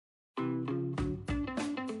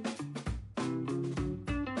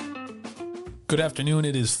Good afternoon.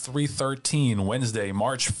 It is 3:13, Wednesday,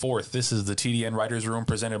 March 4th. This is the TDN Writers Room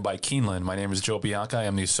presented by Keeneland. My name is Joe Bianca. I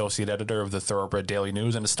am the associate editor of the Thoroughbred Daily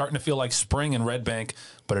News, and it's starting to feel like spring in Red Bank,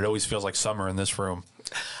 but it always feels like summer in this room.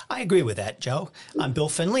 I agree with that, Joe. I'm Bill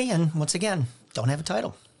Finley, and once again, don't have a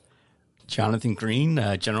title. Jonathan Green,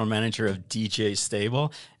 general manager of DJ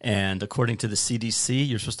Stable, and according to the CDC,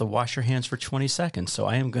 you're supposed to wash your hands for 20 seconds. So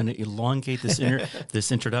I am going to elongate this this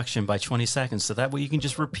introduction by 20 seconds, so that way you can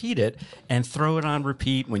just repeat it and throw it on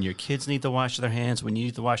repeat when your kids need to wash their hands, when you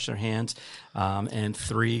need to wash their hands. And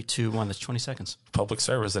 3, 2, 1. That's 20 seconds. Public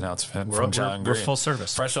service announcement from John Green. We're full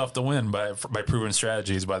service. Fresh off the win by proven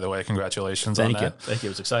strategies. By the way, congratulations on that. Thank you.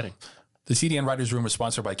 It was exciting. The TDN Writers Room is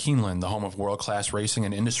sponsored by Keeneland, the home of world-class racing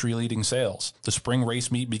and industry-leading sales. The spring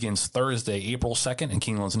race meet begins Thursday, April 2nd, and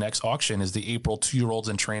Keeneland's next auction is the April 2-year-olds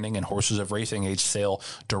in training and horses of racing age sale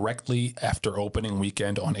directly after opening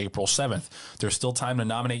weekend on April 7th. There's still time to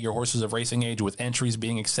nominate your horses of racing age, with entries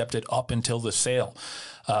being accepted up until the sale.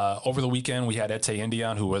 Over the weekend, we had Ete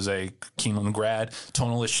Indian, who was a Keeneland grad.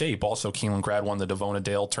 Tonalist Shape, also Keeneland grad, won the Devona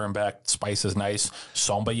Dale Turnback. Spice is Nice.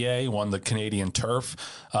 Sombaye won the Canadian Turf.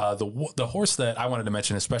 The horse that I wanted to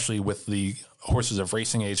mention, especially with the horses of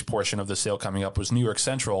racing age portion of the sale coming up, was New York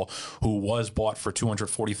Central, who was bought for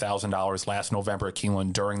 $240,000 last November at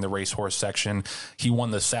Keeneland during the racehorse section. He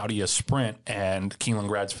won the Saudia Sprint, and Keeneland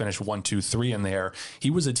grads finished 1, 2, 3 in there.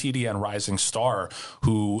 He was a TDN rising star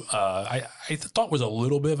who I thought was a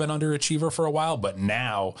little bit of an underachiever for a while, but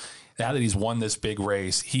now that he's won this big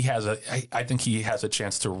race, I think he has a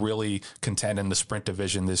chance to really contend in the sprint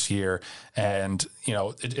division this year. And, you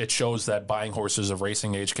know, it shows that buying horses of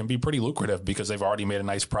racing age can be pretty lucrative because they've already made a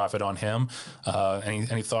nice profit on him.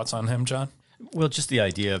 Any thoughts on him, John? Well, just the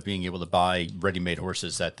idea of being able to buy ready-made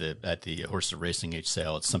horses at the horse of racing age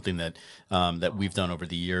sale. It's something that that we've done over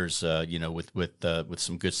the years, with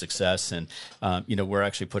some good success. And we're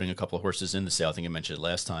actually putting a couple of horses in the sale. I think I mentioned it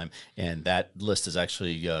last time, and that list has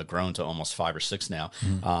actually grown to almost 5 or 6 now.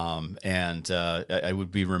 Mm-hmm. I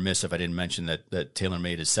would be remiss if I didn't mention that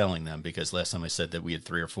TaylorMade is selling them, because last time I said that we had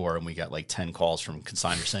 3 or 4, and we got like 10 calls from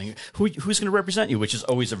consignors saying, "Who's going to represent you?" Which is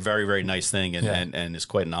always a very, very nice thing, and is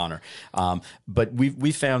quite an honor. But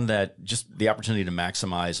we found that just the opportunity to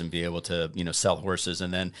maximize and be able to sell horses,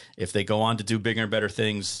 and then if they go on to do bigger and better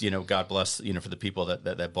things, God bless for the people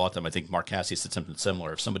that bought them. I think Mark Casse said something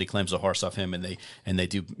similar. If somebody claims a horse off him and they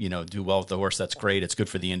do well with the horse, that's great. It's good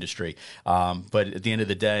for the industry. But at the end of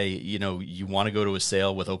the day, you want to go to a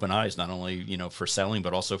sale with open eyes, not only for selling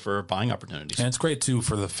but also for buying opportunities. And it's great too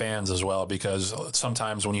for the fans as well, because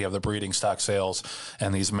sometimes when you have the breeding stock sales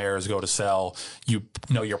and these mares go to sell,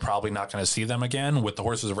 you're probably not going to see them again. With the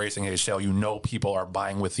horses of racing age sale, people are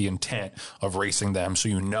buying with the intent of racing them, so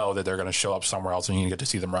that they're going to show up somewhere else and you get to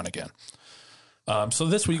see them run again. So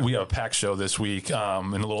this week we have a packed show this week. In a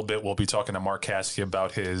little bit we'll be talking to Mark Casse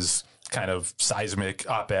about his kind of seismic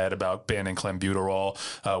op-ed about banning Clenbuterol.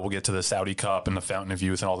 We'll get to the Saudi Cup and the Fountain of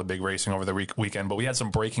Youth and all the big racing over the weekend. But we had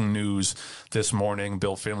some breaking news this morning.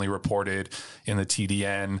 Bill Finley reported in the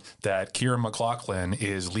TDN that Kieran McLaughlin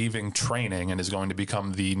is leaving training and is going to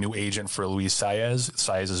become the new agent for Luis Saez.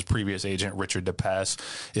 Saez's previous agent, Richard DePass,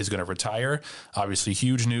 is going to retire. Obviously,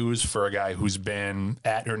 huge news for a guy who's been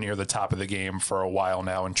at or near the top of the game for a while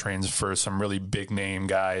now and trains for some really big name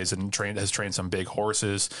guys and has trained some big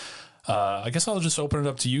horses. I guess I'll just open it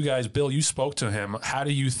up to you guys. Bill, you spoke to him. How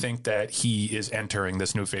do you think that he is entering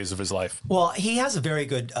this new phase of his life? Well, he has a very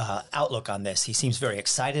good outlook on this. He seems very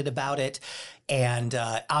excited about it. And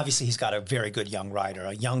obviously, he's got a very good young rider,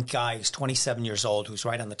 a young guy who's 27 years old, who's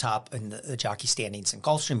right on the top in the jockey standings in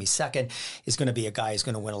Gulfstream. He's second, is going to be a guy who's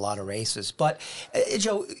going to win a lot of races. But,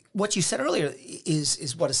 Joe, what you said earlier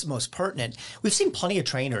is what is most pertinent. We've seen plenty of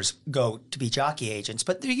trainers go to be jockey agents,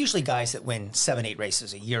 but they're usually guys that win 7, 8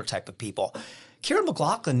 races a year type of people. Kieran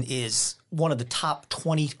McLaughlin is one of the top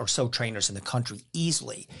 20 or so trainers in the country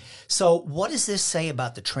easily. So what does this say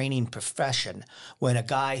about the training profession when a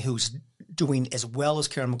guy who's doing as well as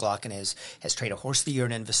Kieran McLaughlin has trained a horse of the year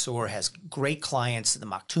in Envasor, has great clients, the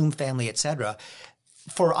Maktoum family, etc.,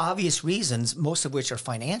 for obvious reasons, most of which are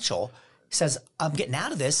financial, says, I'm getting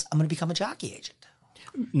out of this, I'm going to become a jockey agent?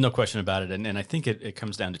 No question about it. And I think it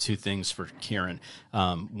comes down to 2 things for Kieran.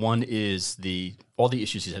 One is all the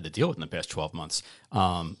issues he's had to deal with in the past 12 months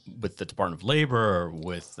with the Department of Labor,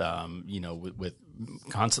 with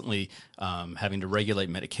constantly having to regulate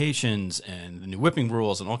medications and the new whipping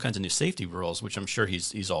rules and all kinds of new safety rules, which I'm sure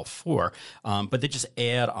he's all for. But they just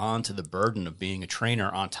add on to the burden of being a trainer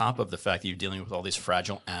on top of the fact that you're dealing with all these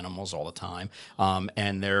fragile animals all the time,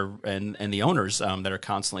 and the owners that are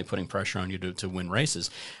constantly putting pressure on you to win races.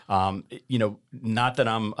 Not that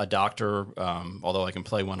I'm a doctor, although I can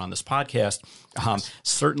play one on this podcast.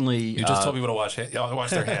 Certainly, you just told people to wash their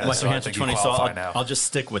hands. Wash their hands for 20. So now. I'll just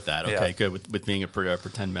stick with that. Okay, good with being a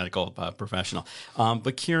pretend medical professional.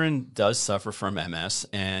 But Kieran does suffer from MS,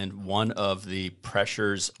 and one of the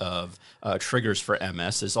pressures of triggers for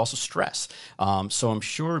MS is also stress. So I'm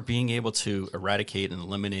sure being able to eradicate and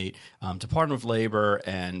eliminate Department of Labor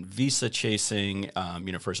and visa chasing,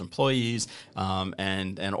 for his employees,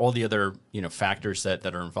 and all the other factors that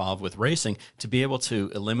are involved with racing, to be able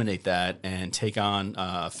to eliminate that and take on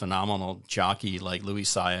a phenomenal jockey like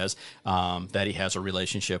Luis Saez that he has a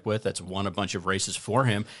relationship with, that's won a bunch of races for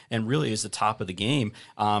him, and really is the top of the game.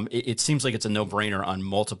 It seems like it's a no-brainer on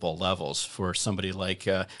multiple levels for somebody like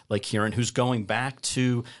Kieran, who's going back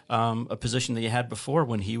to a position that he had before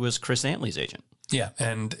when he was Chris Antley's agent. Yeah,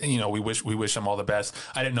 and we wish him all the best.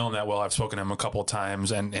 I didn't know him that well. I've spoken to him a couple of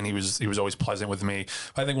times, and he was always pleasant with me.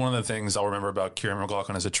 But I think one of the things I'll remember about Kieran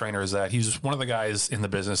McLaughlin as a trainer is that he's one of the guys in the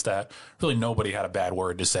business that really nobody had a bad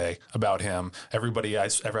word to say about him. Everybody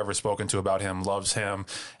I've ever spoken to about him loves him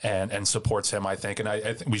and supports him, I think. And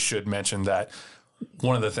I think we should mention that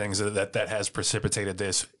one of the things that has precipitated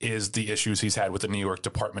this is the issues he's had with the New York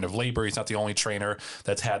Department of Labor. He's not the only trainer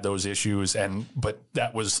that's had those issues, but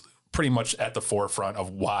that was pretty much at the forefront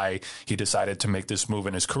of why he decided to make this move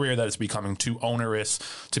in his career, that it's becoming too onerous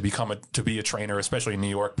to be a trainer, especially in New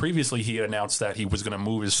York. Previously, he had announced that he was going to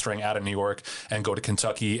move his string out of New York and go to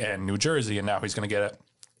Kentucky and New Jersey, and now he's going to get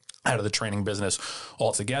out of the training business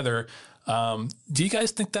altogether. Do you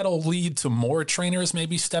guys think that'll lead to more trainers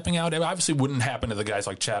maybe stepping out? It obviously wouldn't happen to the guys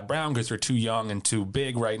like Chad Brown because they're too young and too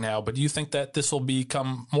big right now, but do you think that this will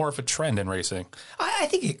become more of a trend in racing? I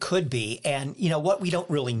think it could be. And, what we don't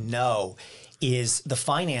really know is the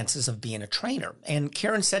finances of being a trainer. And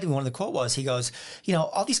Kieran said to me, one of the quote was, he goes,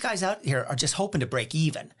 all these guys out here are just hoping to break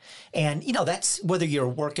even. And, that's whether you're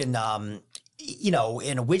working in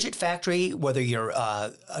a widget factory, whether you're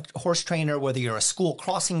a horse trainer, whether you're a school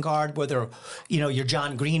crossing guard, whether, you're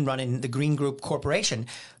John Green running the Green Group Corporation,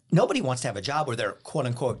 nobody wants to have a job where they're, quote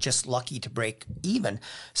unquote, just lucky to break even.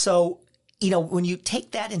 So, when you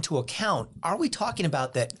take that into account, are we talking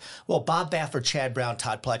about that, well, Bob Baffert, Chad Brown,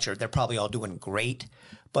 Todd Pletcher, they're probably all doing great,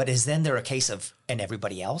 but is then there a case of, and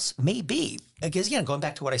everybody else? Maybe. Because, going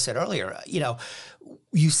back to what I said earlier,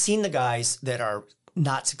 you've seen the guys that are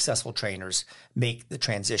not successful trainers make the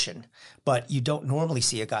transition, but you don't normally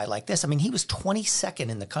see a guy like this. I mean, he was 22nd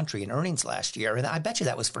in the country in earnings last year, and I bet you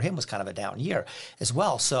that was for him was kind of a down year as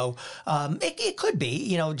well. So it could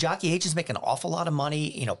be, jockey agents make an awful lot of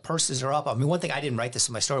money. Purses are up. I mean, one thing I didn't write this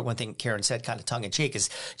in my story. One thing Kieran said, kind of tongue in cheek, is,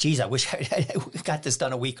 "Geez, I wish I got this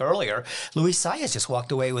done a week earlier." Luis Saez just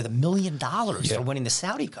walked away with $1 million for winning the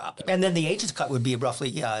Saudi Cup, and then the agent's cut would be roughly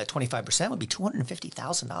 25%, would be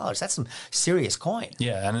 $250,000. That's some serious coin.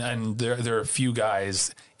 Yeah, and there are a few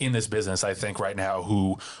guys in this business, I think, right now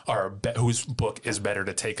whose book is better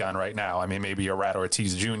to take on right now. I mean, maybe a Rat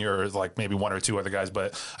Ortiz Jr. or like maybe one or two other guys,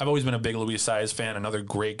 but I've always been a big Luis Saez fan. Another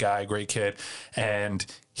great guy, great kid, and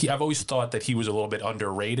I've always thought that he was a little bit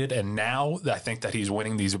underrated, and now I think that he's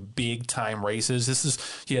winning these big time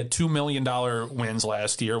races. He had $2 million wins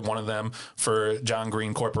last year, one of them for John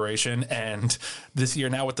Green Corporation, and this year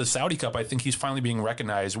now with the Saudi Cup, I think he's finally being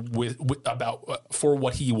recognized for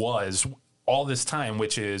what he was all this time,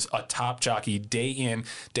 which is a top jockey day in,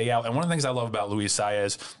 day out. And one of the things I love about Luis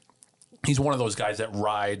Saez, he's one of those guys that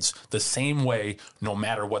rides the same way no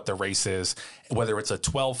matter what the race is, whether it's a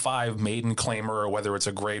 12-5 maiden claimer or whether it's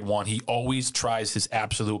a grade 1. He always tries his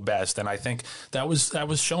absolute best, and I think that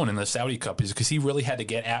was shown in the Saudi Cup, because he really had to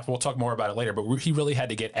get after. We'll talk more about it later, but he really had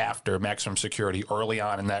to get after Maximum Security early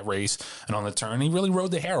on in that race and on the turn. He really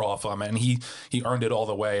rode the hair off him, and he earned it all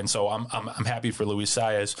the way. And so I'm happy for Luis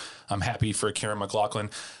Saez. I'm happy for Kieran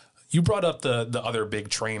McLaughlin. You brought up the other big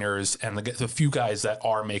trainers and the few guys that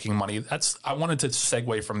are making money. I wanted to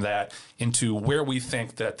segue from that into where we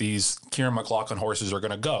think that these Kieran McLaughlin horses are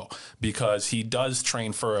going to go, because he does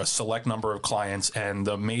train for a select number of clients, and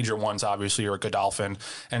the major ones obviously are Godolphin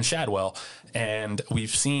and Shadwell. And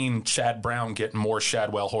we've seen Chad Brown get more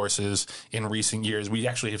Shadwell horses in recent years. We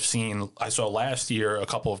actually have seen, I saw last year, a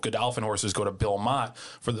couple of Godolphin horses go to Bill Mott.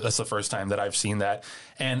 That's the first time that I've seen that.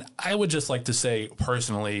 And I would just like to say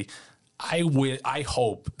personally, I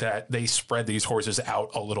hope that they spread these horses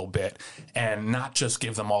out a little bit and not just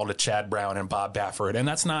give them all to Chad Brown and Bob Baffert. And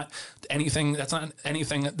that's not anything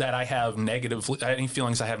that I have any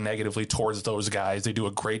feelings I have negatively towards those guys. They do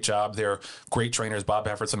a great job. They're great trainers. Bob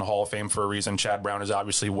Baffert's in the Hall of Fame for a reason. Chad Brown is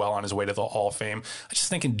obviously well on his way to the Hall of Fame. I just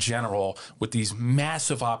think in general, with these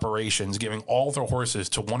massive operations, giving all their horses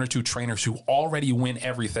to one or two trainers who already win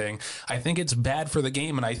everything, I think it's bad for the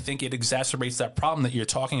game. And I think it exacerbates that problem that you're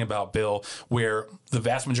talking about, Bill, where the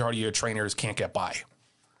vast majority of your trainers can't get by.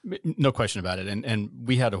 No question about it. And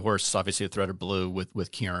we had a horse, obviously a Threaded Blue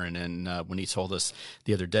with Kieran. And when he told us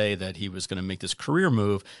the other day that he was going to make this career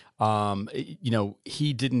move,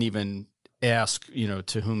 he didn't even ask,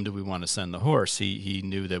 to whom do we want to send the horse? He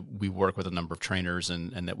knew that we work with a number of trainers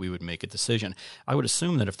and that we would make a decision. I would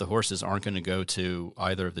assume that if the horses aren't going to go to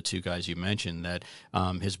either of the two guys you mentioned, that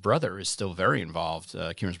his brother is still very involved.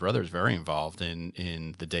 Kieran's brother is very involved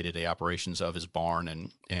in the day-to-day operations of his barn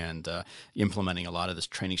and implementing a lot of the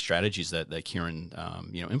training strategies that Kieran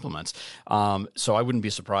implements. So I wouldn't be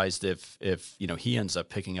surprised if he ends up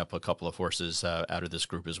picking up a couple of horses out of this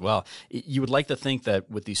group as well. You would like to think that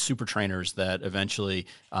with these super trainers that eventually,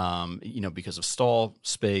 because of stall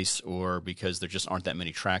space or because there just aren't that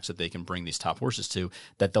many tracks that they can bring these top horses to,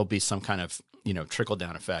 that there'll be some kind of trickle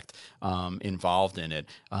down effect involved in it,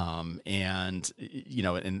 and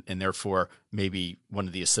therefore maybe one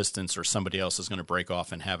of the assistants or somebody else is going to break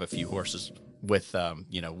off and have a few horses with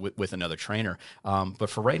another trainer. But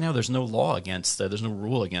for right now, there's no law against, there's no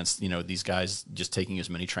rule against these guys just taking as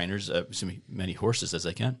many many horses as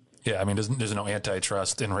they can. Yeah, I mean, there's no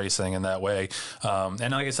antitrust in racing in that way. And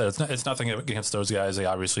like I said, it's nothing against those guys. They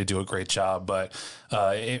obviously do a great job, but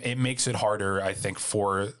it makes it harder, I think,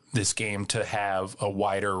 for this game to have a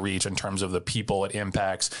wider reach in terms of the people it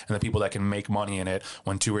impacts and the people that can make money in it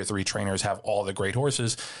when two or three trainers have all the great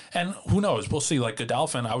horses. And who knows? We'll see. Like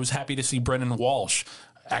Godolphin, I was happy to see Brendan Walsh.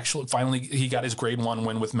 Actually, finally, he got his grade 1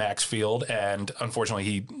 win with Maxfield, and unfortunately,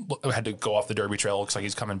 he had to go off the Derby trail. Looks like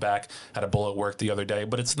he's coming back. Had a bullet work the other day,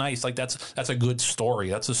 but it's nice. Like that's a good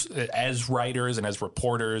story. As writers and as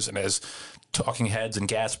reporters and as talking heads and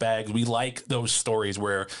gas bags, we like those stories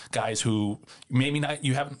where guys who maybe not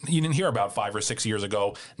you didn't hear about 5 or 6 years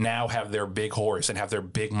ago now have their big horse and have their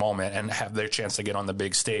big moment and have their chance to get on the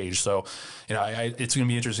big stage. So, it's going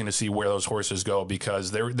to be interesting to see where those horses go,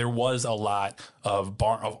 because there was a lot of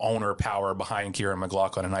owner power behind Kieran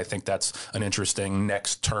McLaughlin, and I think that's an interesting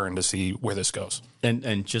next turn to see where this goes.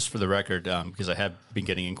 And just for the record, because I have been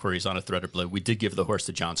getting inquiries on a Threaded Blue, we did give the horse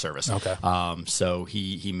to John Service. Okay. So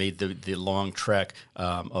he made the long trek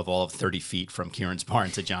of all of 30 feet from Kieran's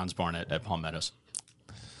barn to John's barn at Palm Meadows.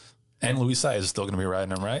 And Louis Saez is still going to be riding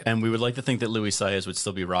him, right? And we would like to think that Louis Saez would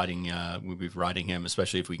still be riding. We'd be riding him,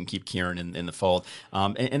 especially if we can keep Kieran in the fold.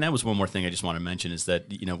 And that was one more thing I just want to mention is that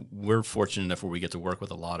we're fortunate enough where we get to work with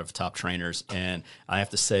a lot of top trainers, and I have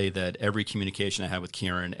to say that every communication I had with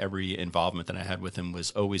Kieran, every involvement that I had with him was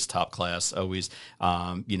always top class, always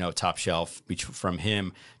top shelf. From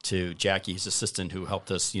him to Jackie, his assistant, who helped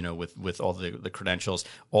us with all the credentials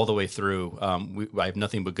all the way through. I have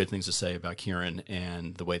nothing but good things to say about Kieran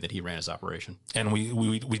and the way that he ran his operation. And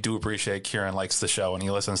we do appreciate Kieran likes the show and he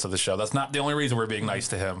listens to the show. That's not the only reason we're being nice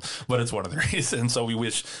to him, but it's one of the reasons. So we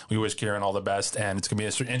wish Kieran all the best, and it's going to be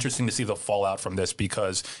interesting to see the fallout from this,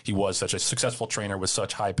 because he was such a successful trainer with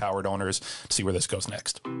such high-powered owners, to see where this goes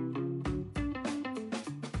next.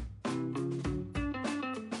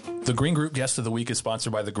 The Green Group Guest of the Week is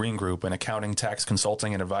sponsored by The Green Group, an accounting, tax,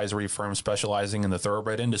 consulting, and advisory firm specializing in the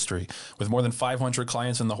thoroughbred industry. With more than 500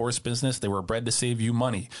 clients in the horse business, they were bred to save you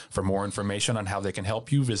money. For more information on how they can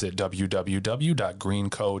help you, visit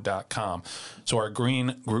www.greenco.com. So our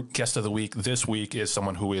Green Group Guest of the Week this week is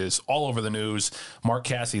someone who is all over the news. Mark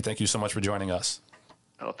Casse, thank you so much for joining us.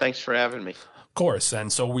 Oh, thanks for having me. Of course.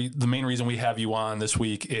 And so the main reason we have you on this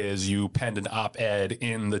week is you penned an op-ed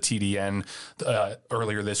in the TDN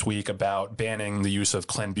earlier this week about banning the use of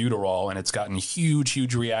Clenbuterol, and it's gotten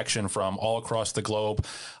huge reaction from all across the globe.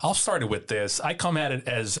 I'll start it with this. I come at it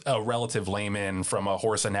as a relative layman from a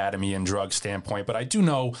horse anatomy and drug standpoint, but I do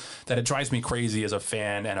know that it drives me crazy as a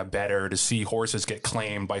fan and a bettor to see horses get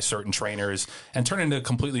claimed by certain trainers and turn into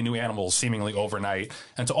completely new animals seemingly overnight,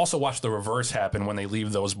 and to also watch the reverse happen when they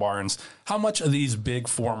leave those barns. How much of these big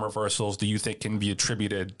form reversals do you think can be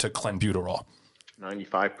attributed to Clenbuterol?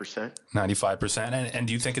 95%. 95%. And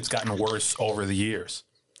do you think it's gotten worse over the years?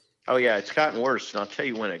 Oh, yeah, it's gotten worse. And I'll tell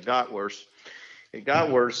you when it got worse. It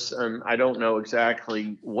got worse. I don't know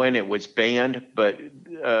exactly when it was banned, but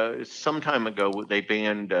some time ago they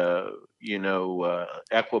banned,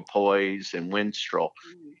 Equipoise and Winstrol,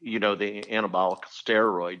 the anabolic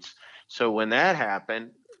steroids. So when that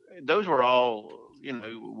happened, those were all,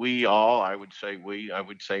 I would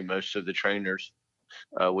say most of the trainers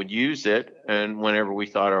would use it. And whenever we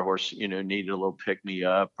thought our horse, needed a little pick me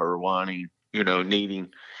up or wanting, needing,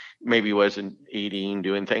 maybe wasn't eating,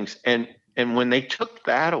 doing things. And when they took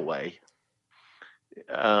that away,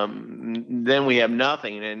 then we have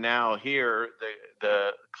nothing. And now here,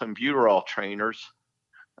 the Clenbuterol trainers,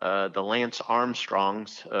 the Lance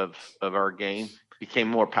Armstrongs of our game, became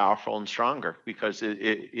more powerful and stronger because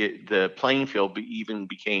the playing field even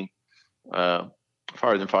became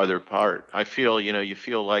farther and farther apart. I feel, you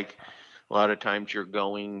feel like a lot of times you're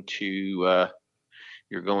going to a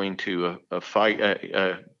fight,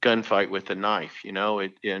 a gunfight with a knife,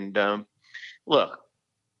 look,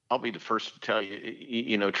 I'll be the first to tell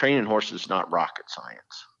you, training horses is not rocket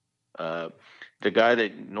science. The guy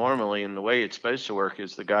that normally, in the way it's supposed to work,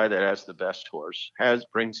 is the guy that has the best horse,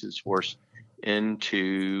 brings his horse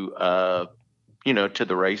into, to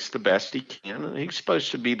the race the best he can. And he's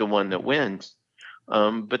supposed to be the one that wins.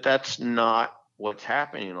 But that's not what's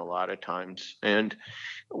happening a lot of times. And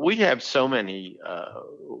we have so many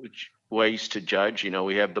ways to judge.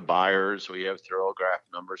 We have the buyers, we have Thoroughgraph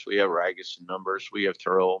numbers, we have Ragusan numbers, we have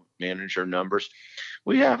Thorough Manager numbers.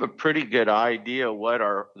 We have a pretty good idea what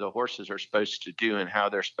the horses are supposed to do and how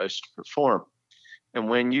they're supposed to perform. And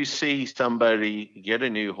when you see somebody get a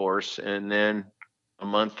new horse and then a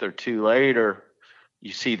month or two later,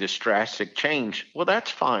 you see this drastic change, well, that's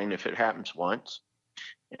fine if it happens once.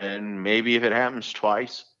 And maybe if it happens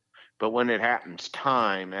twice. But when it happens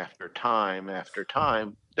time after time after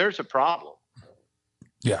time, there's a problem.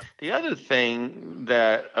 Yeah. The other thing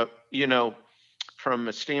that, from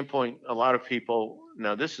a standpoint, a lot of people,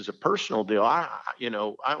 now this is a personal deal.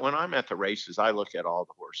 When I'm at the races, I look at all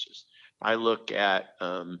the horses. I look at,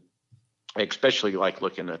 especially like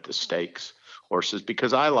looking at the stakes horses,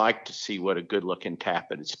 because I like to see what a good looking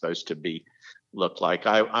tappet is supposed to look like.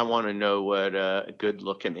 I want to know what a good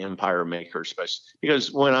looking Empire Maker is supposed to,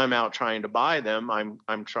 because when I'm out trying to buy them,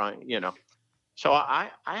 I'm trying, so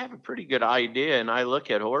I have a pretty good idea, and I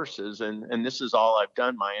look at horses, and this is all I've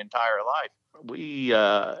done my entire life.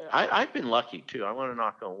 I've been lucky too. I want to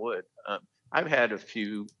knock on wood. I've had a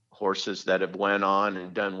few horses that have went on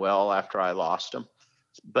and done well after I lost them,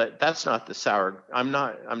 but that's not the sour. I'm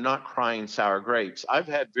not crying sour grapes. I've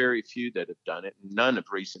had very few that have done it, none of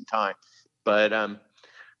recent time. But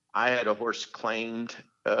I had a horse claimed,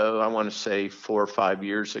 I want to say 4 or 5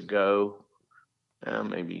 years ago,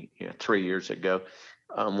 maybe 3 years ago.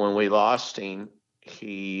 When we lost him,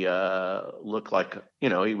 he looked like,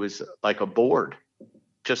 he was like a board,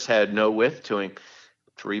 just had no width to him.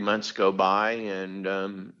 3 months go by,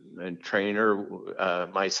 and trainer,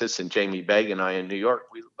 my assistant Jamie Begg and I in New York,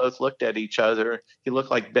 we both looked at each other. He looked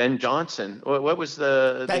like Ben Johnson. What was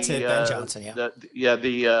Ben Johnson, yeah.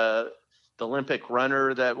 The Olympic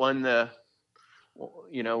runner that won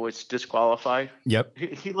was disqualified. Yep.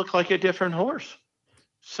 He looked like a different horse.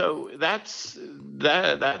 So that's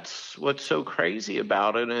what's so crazy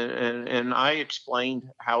about it. And I explained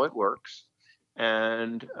how it works.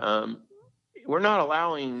 And we're not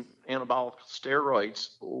allowing anabolic steroids.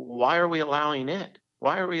 Why are we allowing it?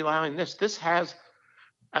 Why are we allowing this? This has,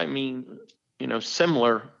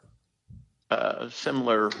 similar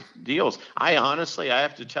deals. I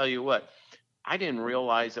have to tell you what, I didn't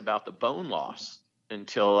realize about the bone loss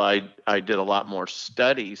until I did a lot more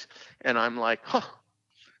studies, and I'm like,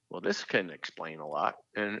 well, this can explain a lot.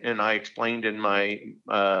 And I explained in my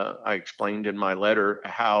letter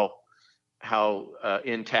how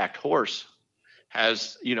intact horse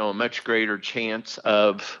has a much greater chance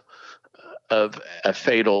of a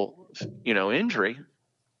fatal injury,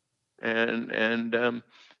 and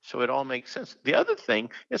so it all makes sense. The other thing,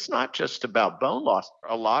 it's not just about bone loss.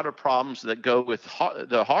 A lot of problems that go with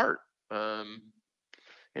the heart.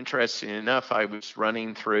 Interesting enough, I was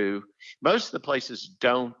running through, most of the places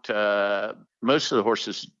don't, most of the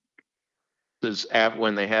horses,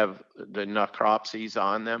 when they have the necropsies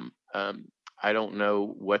on them, I don't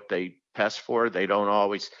know what they test for. They don't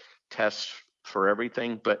always test for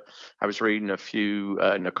everything, but I was reading a few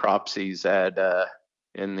necropsies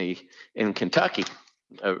in Kentucky.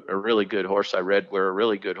 A really good horse. I read where a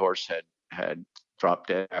really good horse had dropped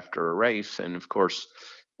dead after a race, and of course,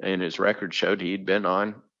 in his record showed he'd been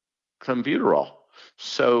on Clenbuterol.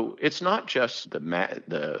 So it's not just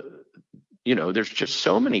there's just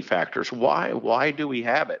so many factors. Why do we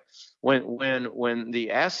have it? When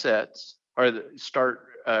the assets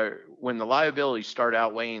when the liabilities start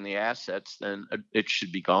outweighing the assets, then it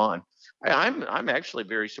should be gone. I'm actually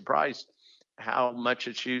very surprised. how much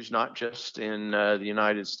it's used, not just in the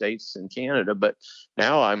United States and Canada, but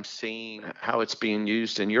now I'm seeing how it's being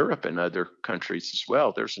used in Europe and other countries as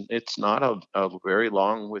well. It's not a very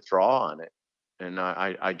long withdrawal on it, and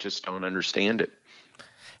I just don't understand it.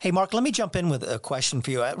 Hey, Mark, let me jump in with a question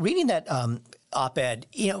for you. Reading that op-ed,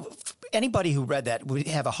 anybody who read that would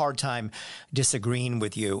have a hard time disagreeing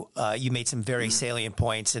with you. You made some very salient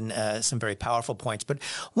points and some very powerful points. But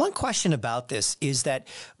one question about this is that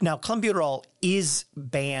now Clenbuterol is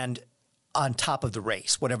banned on top of the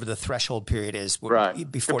race, whatever the threshold period is.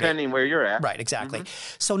 Right. Before depending where you're at. Right, exactly.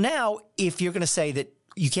 So now if you're going to say that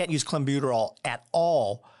you can't use Clenbuterol at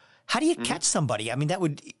all, how do you catch somebody? I mean, that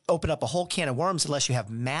would open up a whole can of worms unless you have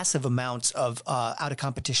massive amounts of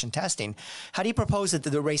out-of-competition testing. How do you propose that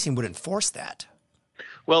the racing would enforce that?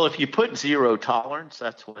 Well, if you put zero tolerance,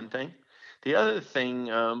 that's one thing. The other thing,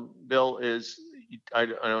 Bill, is I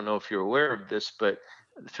don't know if you're aware of this, but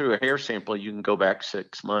through a hair sample, you can go back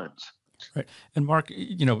 6 months. Right. And Mark,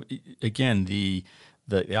 again, the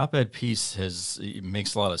op-ed piece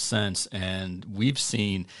makes a lot of sense, and we've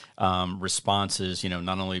seen responses,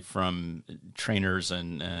 not only from trainers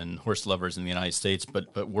and horse lovers in the United States,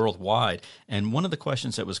 but worldwide. And one of the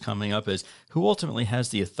questions that was coming up is who ultimately has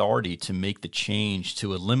the authority to make the change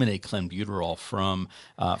to eliminate Clenbuterol from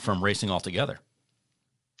racing altogether?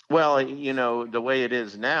 Well, the way it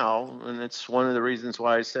is now, and it's one of the reasons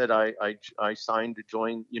why I said I signed to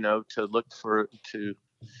join, to look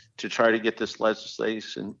to try to get this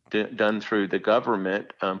legislation done through the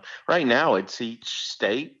government. Right now, it's each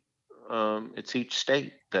state. That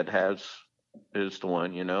is the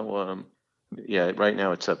one. Right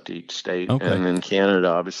now it's up to each state, okay. And in Canada,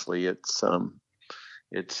 obviously, it's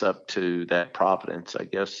up to that province, I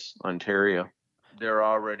guess, Ontario. They're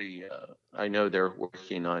already. I know they're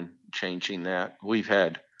working on changing that. We've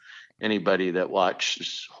had anybody that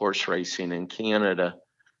watches horse racing in Canada,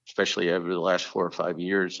 especially over the last 4 or 5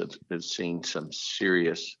 years, have seen some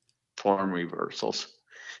serious form reversals.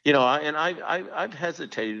 I've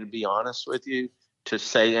hesitated, to be honest with you, to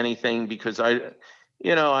say anything because I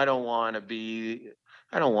don't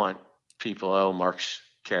want people, Mark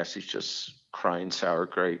Casse's just crying sour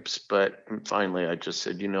grapes. But finally, I just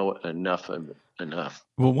said, enough of it. Enough.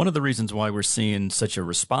 Well, one of the reasons why we're seeing such a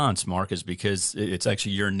response, Mark, is because it's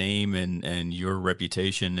actually your name and your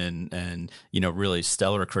reputation and really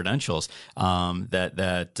stellar credentials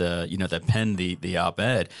that penned the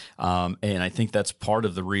op-ed, and I think that's part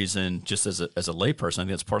of the reason. Just as a layperson, I think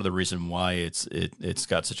that's part of the reason why it's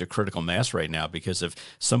got such a critical mass right now. Because if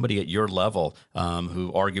somebody at your level,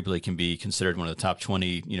 who arguably can be considered one of the top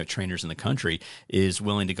 20 trainers in the country, is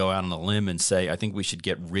willing to go out on a limb and say, I think we should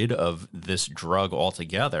get rid of this drug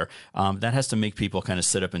altogether, that has to make people kind of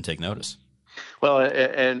sit up and take notice. Well,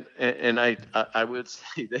 and I would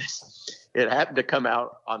say this: it happened to come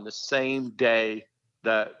out on the same day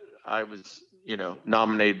that I was,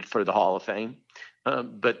 nominated for the Hall of Fame.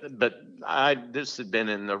 But this had been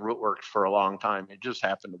in the works for a long time. It just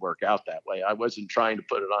happened to work out that way. I wasn't trying to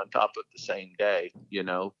put it on top of the same day,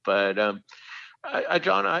 But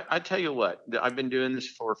John, I tell you what, I've been doing this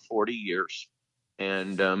for 40 years,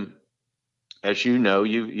 and as you know,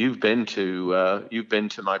 you've been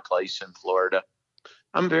to my place in Florida.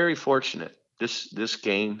 I'm very fortunate. This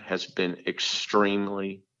game has been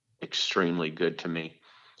extremely, extremely good to me.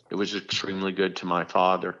 It was extremely good to my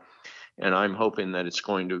father, and I'm hoping that it's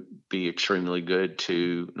going to be extremely good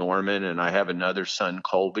to Norman. And I have another son,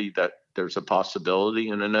 Colby, that there's a possibility,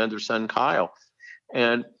 and another son, Kyle.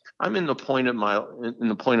 And I'm in the point of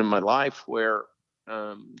my life where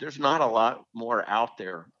there's not a lot more out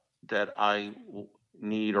there that I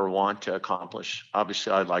need or want to accomplish.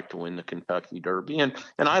 Obviously, I'd like to win the Kentucky Derby, and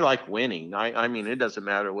I like winning. I mean, it doesn't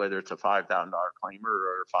matter whether it's a $5,000 claimer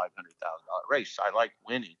or a $500,000 race. I like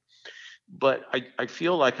winning, but I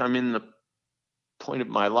feel like I'm in the point of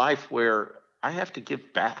my life where I have to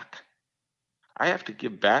give back. I have to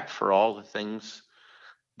give back for all the things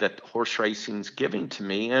that horse racing's giving to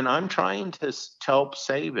me, and I'm trying to help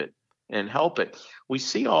save it and help it. We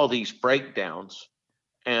see all these breakdowns.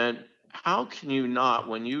 And how can you not,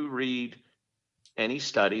 when you read any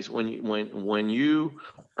studies, when you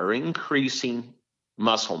are increasing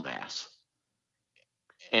muscle mass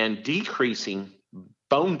and decreasing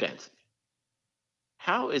bone density,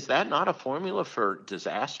 how is that not a formula for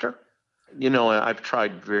disaster? I've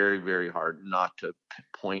tried very, very hard not to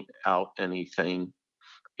point out anything.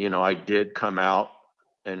 I did come out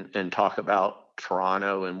and talk about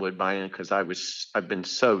Toronto and Woodbine because I've been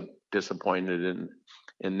so disappointed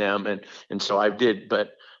in them, and so I did.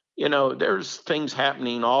 But there's things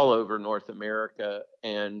happening all over North America,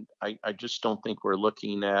 and I just don't think we're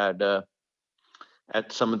looking at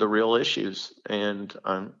at some of the real issues. And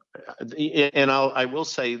I will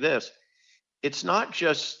say this: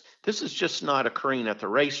 this is just not occurring at the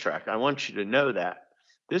racetrack. I want you to know that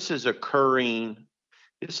this is occurring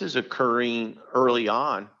early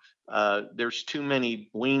on. There's too many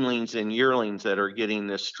weanlings and yearlings that are getting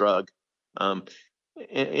this drug.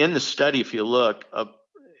 In the study, if you look,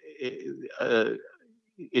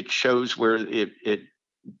 it shows where it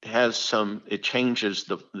changes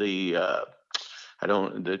the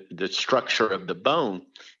structure of the bone.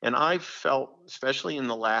 And I've felt, especially in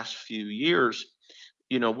the last few years,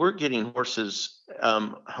 we're getting horses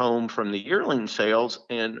home from the yearling sales,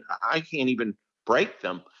 and I can't even break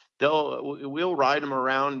them. We'll ride them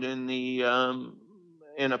around in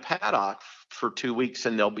a paddock for 2 weeks,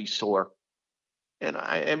 and they'll be sore. And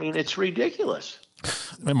I mean, it's ridiculous.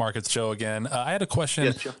 Hey, Mark, it's Joe again. I had a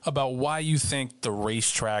question about why you think the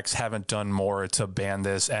racetracks haven't done more to ban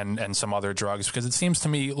this and some other drugs, because it seems to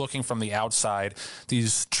me, looking from the outside,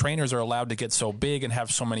 these trainers are allowed to get so big and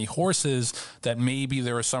have so many horses that maybe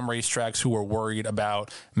there are some racetracks who are worried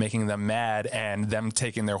about making them mad and them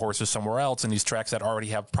taking their horses somewhere else, and these tracks that already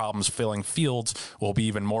have problems filling fields will be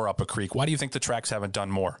even more up a creek. Why do you think the tracks haven't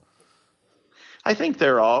done more? I think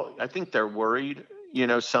they're worried,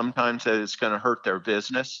 sometimes that it's going to hurt their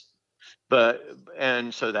business,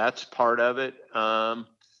 and so that's part of it.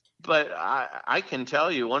 But I can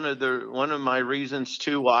tell you one of my reasons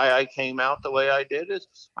too why I came out the way I did is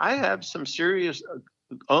I have some serious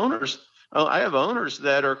owners. I have owners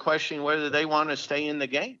that are questioning whether they want to stay in the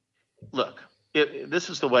game. Look, this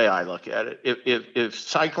is the way I look at it. If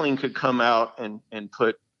cycling could come out and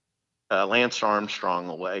put Lance Armstrong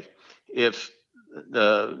away, if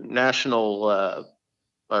the national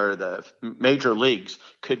or the major leagues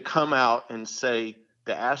could come out and say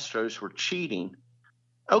the Astros were cheating,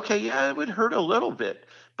 okay, yeah, it would hurt a little bit.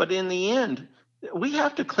 But in the end, we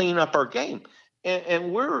have to clean up our game.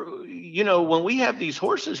 And we're, when we have these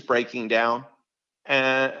horses breaking down,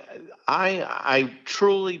 I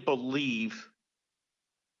truly believe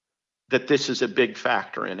that this is a big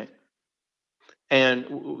factor in it. And,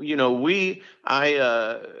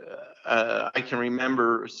 I can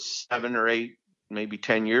remember 7 or 8, maybe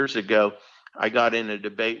 10 years ago, I got in a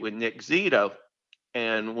debate with Nick Zito,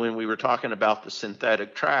 and when we were talking about the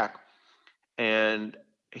synthetic track, and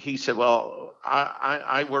he said, well,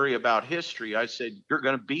 I worry about history. I said, you're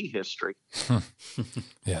going to be history.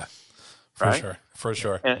 Yeah, for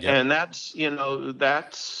sure. And that's,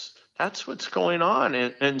 that's what's going on.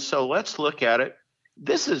 And so let's look at it.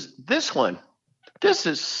 This is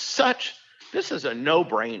a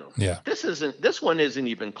no-brainer. Yeah. This one isn't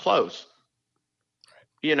even close.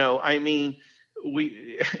 I mean,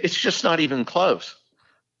 it's just not even close.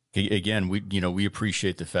 Again, we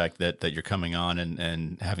appreciate the fact that you're coming on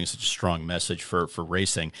and having such a strong message for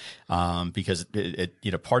racing, because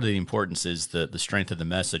part of the importance is the strength of the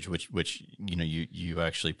message, which you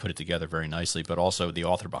actually put it together very nicely, but also the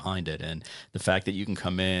author behind it, and the fact that you can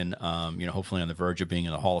come in, hopefully on the verge of being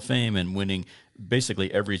in the Hall of Fame and winning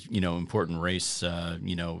basically every important race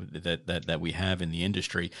that we have in the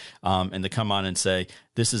industry, and to come on and say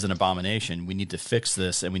this is an abomination, we need to fix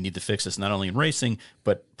this, and we need to fix this not only in racing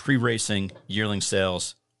but pre-racing, yearling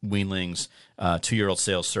sales, weanlings, 2-year-old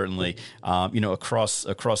sales, certainly, across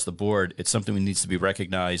the board. It's something that needs to be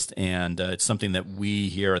recognized, and it's something that we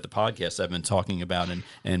here at the podcast have been talking about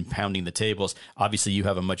and pounding the tables. Obviously, you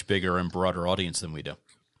have a much bigger and broader audience than we do.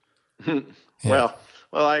 Yeah.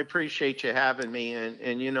 Well, I appreciate you having me,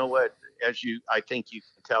 and you know what? I think you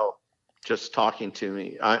can tell just talking to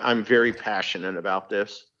me, I'm very passionate about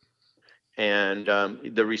this, and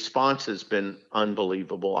the response has been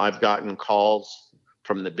unbelievable. I've gotten calls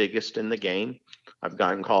from the biggest in the game. I've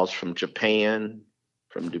gotten calls from Japan,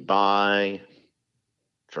 from Dubai,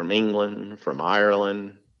 from England, from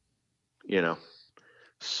Ireland.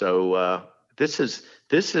 So this is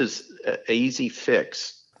an easy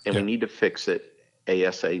fix, and we need to fix it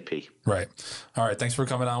ASAP. Right. All right. Thanks for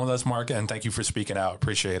coming on with us, Mark, and thank you for speaking out.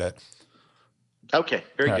 Appreciate it. Okay.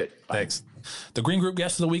 Very good. Bye. Thanks. The Green Group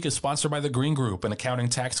Guest of the Week is sponsored by The Green Group, an accounting,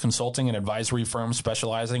 tax, consulting, and advisory firm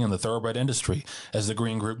specializing in the thoroughbred industry. As the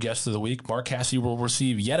Green Group Guest of the Week, Mark Casse will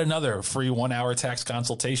receive yet another free 1-hour tax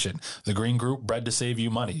consultation. The Green Group, bred to save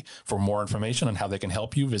you money. For more information on how they can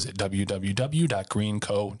help you, visit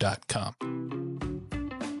www.greenco.com.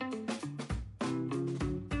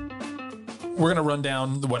 We're going to run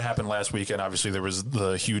down what happened last weekend. Obviously, there was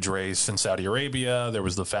the huge race in Saudi Arabia. There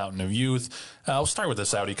was the Fountain of Youth. I'll start with the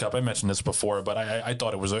Saudi Cup. I mentioned this before, but I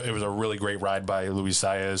thought it was a really great ride by Luis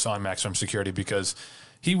Saez on Maximum Security because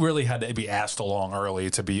he really had to be asked along early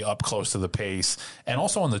to be up close to the pace. And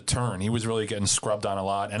also on the turn, he was really getting scrubbed on a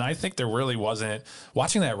lot. And I think there really wasn't,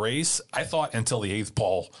 watching that race, I thought until the 8th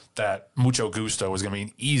pole that Mucho Gusto was going to be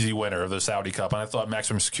an easy winner of the Saudi Cup. And I thought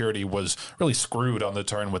Maximum Security was really screwed on the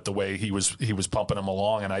turn with the way he was pumping him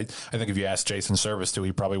along. And I think if you asked Jason Service too,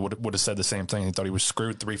 he probably would have said the same thing. He thought he was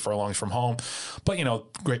screwed 3 furlongs from home. But, you know,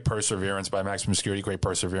 great perseverance by Maximum Security, great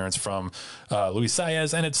perseverance from Luis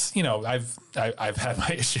Saez. And it's, you know, I've had my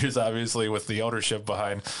issues, obviously, with the ownership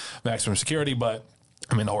behind Maximum Security, but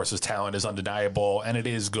I mean, the horse's talent is undeniable, and it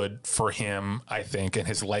is good for him, I think, and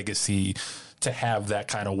his legacy to have that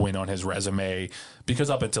kind of win on his resume, because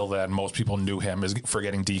up until then, most people knew him as for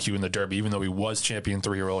getting DQ in the Derby, even though he was champion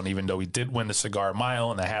 3-year-old, and even though he did win the Cigar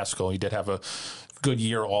Mile and the Haskell, he did have a good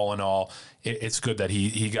year all in all. It's good that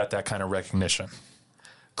he got that kind of recognition.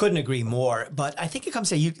 Couldn't agree more. But I think it comes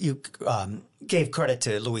to you gave credit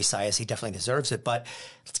to Luis Saez. He definitely deserves it. But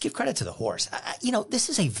let's give credit to the horse. You know, this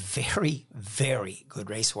is a very, very good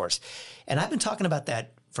racehorse. And I've been talking about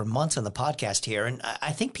that for months on the podcast here, and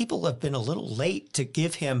I think people have been a little late to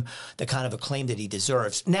give him the kind of acclaim that he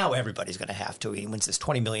deserves. Now everybody's going to have to. He wins this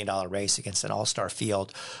 $20 million race against an all-star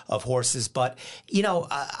field of horses. But, you know,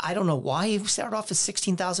 I don't know why he started off as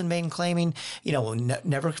 16,000 maiden claiming. You know, we'll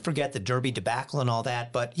never forget the Derby debacle and all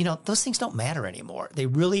that. But, you know, those things don't matter anymore. They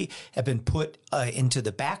really have been put into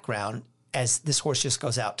the background as this horse just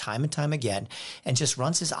goes out time and time again and just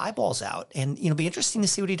runs his eyeballs out. And, you know, be interesting to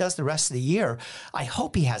see what he does the rest of the year. I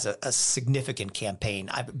hope he has a significant campaign.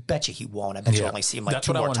 I bet you he won't. I bet you only see him like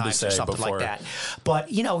 2 more times or something like that. But,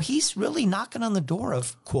 you know, he's really knocking on the door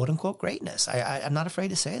of quote-unquote greatness. I'm not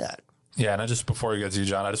afraid to say that. Yeah, and just before we get to you,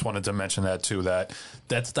 John, I just wanted to mention that too.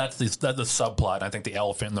 That's the subplot. And I think the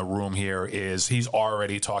elephant in the room here is he's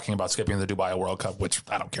already talking about skipping the Dubai World Cup, which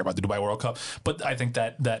I don't care about the Dubai World Cup, but I think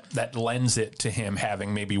that lends it to him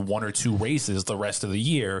having maybe 1 or 2 races the rest of the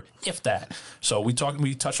year, if that. So we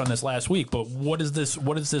touched on this last week, but what is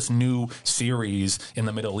this new series in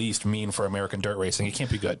the Middle East mean for American dirt racing? It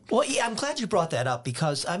can't be good. Well, yeah, I'm glad you brought that up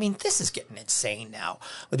because I mean this is getting insane now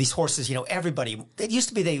with these horses. You know, everybody. It used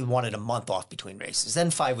to be they wanted a month off between races, then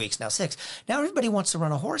 5 weeks, now 6. Now everybody wants to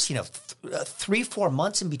run a horse, you know, 3-4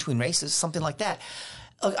 months in between races, something like that.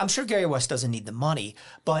 I'm sure Gary West doesn't need the money,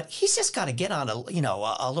 but he's just got to get on a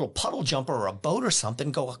little puddle jumper or a boat or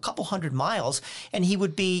something, go a couple 100 miles, and he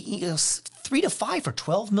would be, you know, 3 to 5 for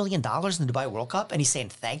 $12 million in the Dubai World Cup, and he's saying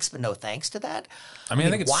thanks but no thanks to that. I mean, I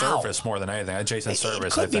think it's service more than anything. Jason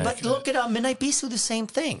Service, it could be, but look at Midnight Beast, the same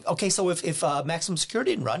thing. Okay, so if Maximum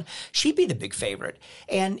Security didn't run, she'd be the big favorite.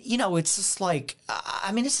 And, you know, it's just like,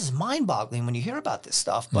 I mean, this is mind-boggling when you hear about this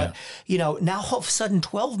stuff. But, you know, now all of a sudden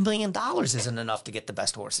 $12 million isn't enough to get the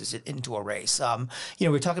best horses into a race. You know, we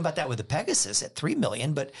were talking about that with the Pegasus at $3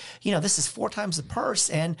 million, but, you know, this is 4 times the purse.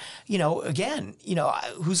 And, you know, again, you know,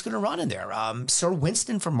 who's going to run in there? Sir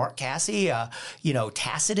Winston from Mark Casse, you know,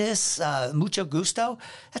 Tacitus, Mucho Gusto.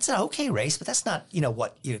 That's an okay race, but that's not, you know,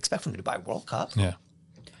 what you expect from the Dubai World Cup. Yeah.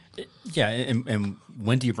 Yeah, and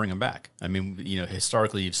when do you bring them back? I mean, you know,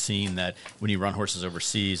 historically you've seen that when you run horses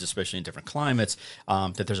overseas, especially in different climates,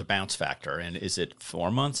 that there's a bounce factor. And is it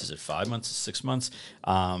 4 months? Is it 5 months? Is it 6 months?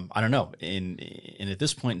 I don't know. And at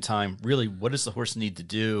this point in time, really, what does the horse need to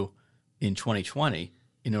do in 2020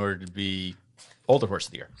 in order to be older horse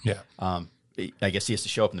of the year? Yeah. I guess he has to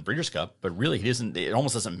show up in the Breeders' Cup, but really he doesn't. It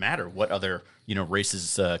almost doesn't matter what other, you know,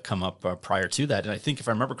 races come up prior to that. And I think if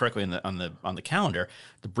I remember correctly on the calendar,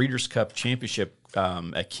 the Breeders' Cup Championship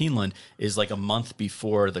at Keeneland is like a month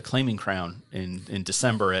before the Claiming Crown in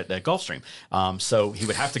December at Gulfstream. So he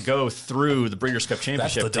would have to go through the Breeders' Cup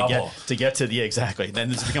Championship to get to the exactly. Then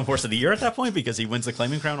does it become Horse of the Year at that point because he wins the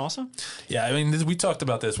Claiming Crown also? Yeah, I mean, we talked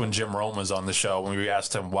about this when Jim Rome was on the show when we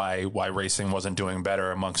asked him why racing wasn't doing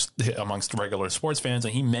better amongst regular sports fans,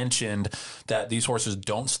 and he mentioned that these horses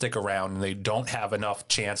don't stick around and they don't have enough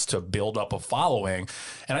chance to build up a following.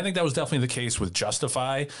 And I think that was definitely the case with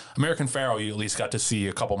Justify. American Pharoah, you at least got to see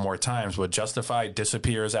a couple more times, but Justify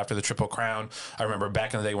disappears after the Triple Crown. I remember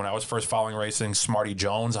back in the day when I was first following racing, Smarty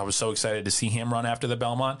Jones, I was so excited to see him run after the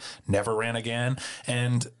Belmont, never ran again.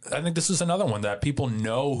 And I think this is another one that people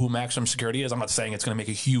know who Maximum Security is. I'm not saying it's going to make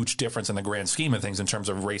a huge difference in the grand scheme of things in terms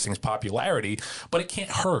of racing's popularity, but it can't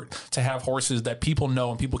hurt to have horses that people know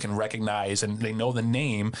and people can recognize and they know the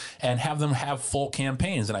name and have them have full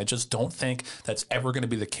campaigns. And I just don't think that's ever going to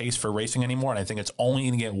be the case for racing anymore. And I think it's only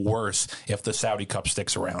going to get worse if the Saudi Cup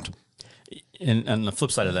sticks around. And the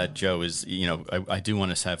flip side of that, Joe, is, you know, I do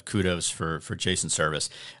want to have kudos for Jason Service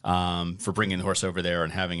for bringing the horse over there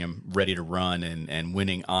and having him ready to run and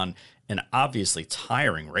winning on an obviously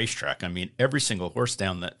tiring racetrack. I mean, every single horse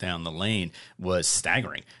down the lane was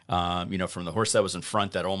staggering. From the horse that was in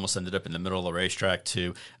front that almost ended up in the middle of the racetrack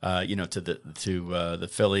to the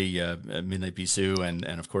filly Midnight Bisou and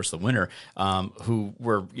of course the winner, who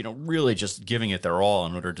were really just giving it their all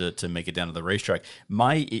in order to make it down to the racetrack.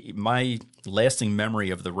 My lasting memory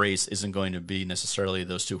of the race isn't going to be necessarily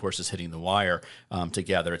those two horses hitting the wire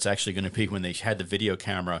together. It's actually going to be when they had the video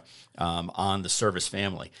camera on the Service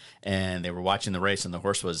family, and they were watching the race, and the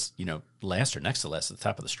horse was, last or next to last at the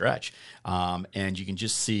top of the stretch. And you can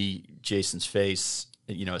just see Jason's face,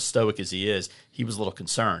 as stoic as he is, he was a little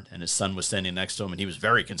concerned, and his son was standing next to him, and he was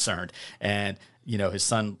very concerned. And his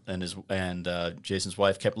son and Jason's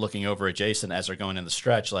wife kept looking over at Jason as they're going in the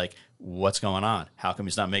stretch, like, what's going on? How come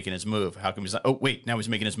he's not making his move? How come he's not? Oh, wait, now he's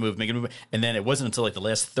making his move, And then it wasn't until like the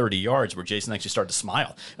last 30 yards where Jason actually started to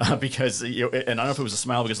smile because, and I don't know if it was a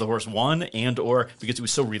smile because the horse won or because he was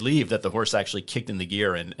so relieved that the horse actually kicked in the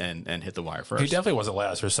gear and hit the wire first. He definitely wasn't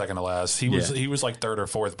last or second to last. He was like third or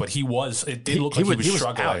fourth, but it did look like he was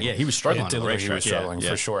struggling. Out. Yeah, he was struggling. It did look like he was struggling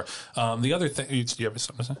for sure. The other thing, do you have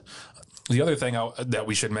something to say? The other thing that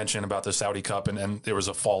we should mention about the Saudi Cup, and there was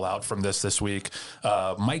a fallout from this week,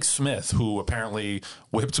 Mike Smith, who apparently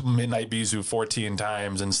whipped Midnight Bisou 14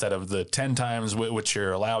 times instead of the 10 times which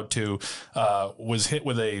you're allowed to, was hit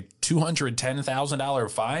with a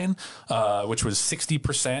 $210,000 fine, which was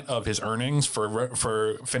 60% of his earnings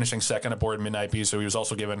for finishing second aboard Midnight Bisou. He was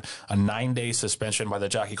also given a 9-day suspension by the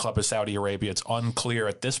Jockey Club of Saudi Arabia. It's unclear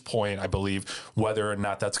at this point, I believe, whether or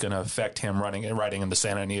not that's going to affect him riding in the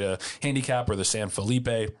Santa Anita Handicap or the San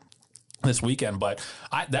Felipe this weekend, but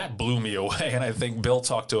that blew me away, and I think Bill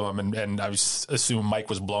talked to him, and I assume Mike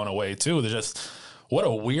was blown away too. They're just, what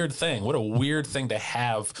a weird thing to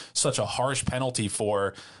have such a harsh penalty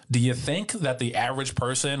for. Do you think that the average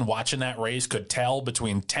person watching that race could tell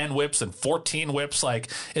between 10 whips and 14 whips?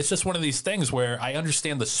 Like, it's just one of these things where I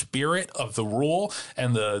understand the spirit of the rule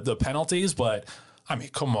and the penalties, but I mean,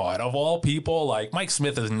 come on. Of all people, like, Mike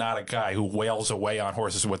Smith is not a guy who wails away on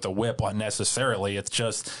horses with the whip unnecessarily. It's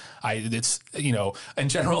just, in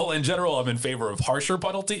general, I'm in favor of harsher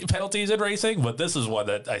penalties in racing, but this is one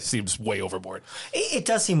that seems way overboard. It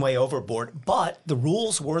does seem way overboard, but the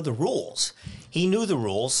rules were the rules. He knew the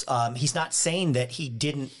rules. He's not saying that he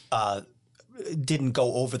didn't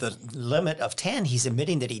go over the limit of 10. He's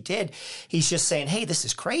admitting that he did. He's just saying, hey, this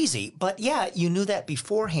is crazy. But yeah, you knew that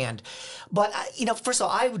beforehand. But, first of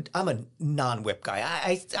all, I'm a non-whip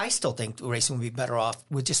guy. I still think racing would be better off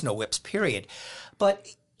with just no whips, period. But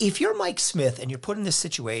if you're Mike Smith and you're put in this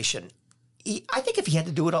situation, I think if he had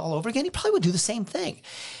to do it all over again, he probably would do the same thing.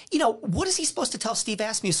 What is he supposed to tell Steve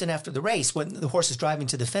Asmussen after the race when the horse is driving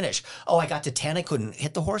to the finish? Oh, I got to 10, I couldn't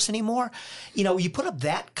hit the horse anymore. You put up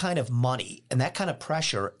that kind of money and that kind of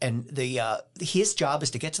pressure, and his job is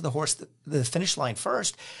to get to the horse the finish line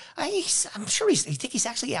first. I'm sure he's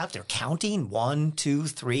actually out there counting 1, 2,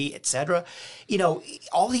 3, etc.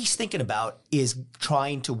 All he's thinking about is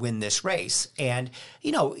trying to win this race, and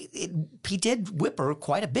he did whip her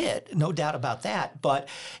quite a bit, no doubt about that. But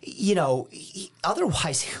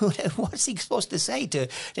otherwise, what's he supposed to say to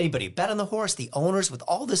anybody who bet on the horse, the owners, with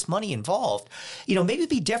all this money involved? Maybe it'd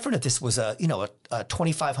be different if this was a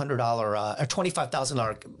 $2,500 or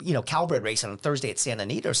 $25,000 Calbred race on a Thursday at Santa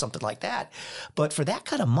Anita or something like that. But for that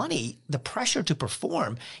kind of money, the pressure to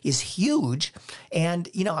perform is huge, and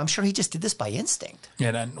I'm sure he just did this by instinct.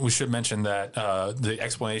 Yeah, and we should mention that the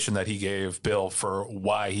explanation that he gave Bill for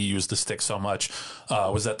why he used the stick so much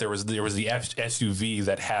was that there was the SUV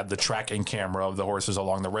that had the tracking camera of the horses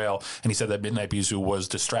along the rail, and he said that Midnight Bisou was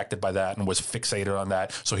distracted by that and was fixated on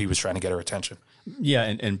that, so he was trying to get her attention. Yeah,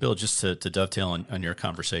 and Bill, just to dovetail on your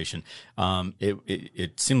conversation,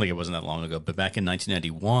 it seemed like it wasn't that long ago, but back in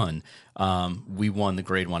 1991, we won the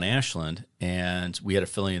Grade 1 Ashland, and we had a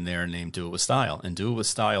filly in there named Do It With Style. And Do It With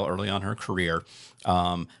Style, early on in her career,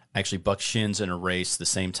 actually bucked shins in a race the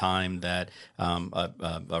same time that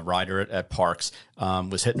a rider at Parks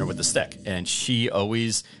was hitting her with the stick. And she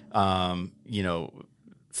always,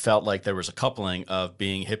 felt like there was a coupling of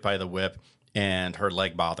being hit by the whip and her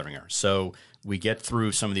leg bothering her. So we get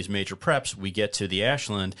through some of these major preps, we get to the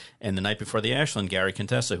Ashland, and the night before the Ashland, Gary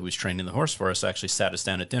Contessa, who was training the horse for us, actually sat us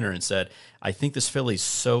down at dinner and said, I think this filly's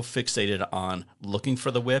so fixated on looking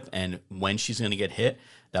for the whip and when she's going to get hit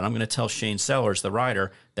that I'm going to tell Shane Sellers, the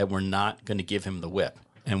rider, that we're not going to give him the whip.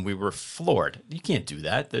 And we were floored. You can't do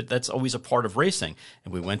that. That's always a part of racing.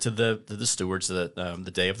 And we went to the stewards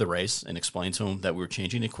the day of the race and explained to them that we were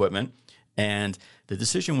changing equipment. And the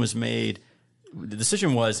decision was made. The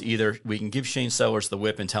decision was either we can give Shane Sellers the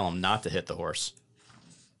whip and tell him not to hit the horse,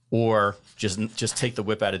 or just take the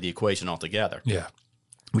whip out of the equation altogether. Yeah.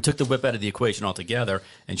 We took the whip out of the equation altogether,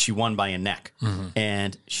 and she won by a neck.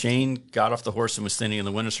 And Shane got off the horse and was standing in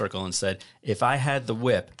the winner's circle and said, if I had the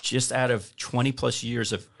whip just out of 20 plus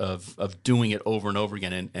years of doing it over and over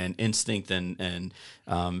again and instinct and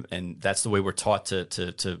that's the way we're taught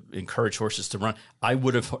to encourage horses to run, I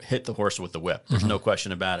would have hit the horse with the whip. There's no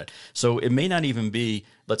question about it. So it may not even be,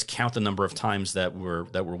 let's count the number of times that we're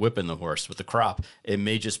whipping the horse with the crop. It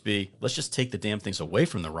may just be, let's just take the damn things away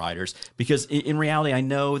from the riders, because in reality, I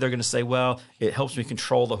know they're going to say, well, it helps me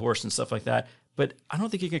control the horse and stuff like that. But I don't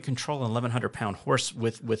think you can control an 1,100-pound horse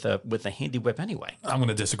with a handy whip anyway. I'm going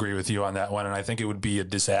to disagree with you on that one, and I think it would be a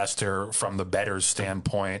disaster from the bettors'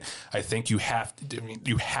 standpoint. I think you have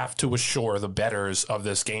to assure the bettors of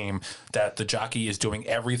this game that the jockey is doing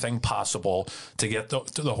everything possible to get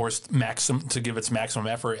the horse to give its maximum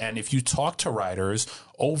effort. And if you talk to riders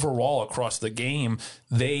overall across the game,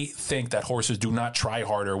 they think that horses do not try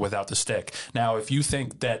harder without the stick. Now, if you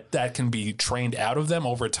think that that can be trained out of them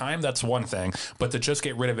over time, that's one thing. But to just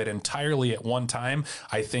get rid of it entirely at one time,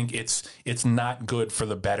 I think it's not good for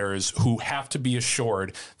the bettors, who have to be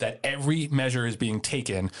assured that every measure is being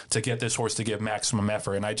taken to get this horse to give maximum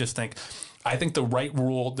effort. And I think the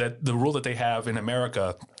rule that they have in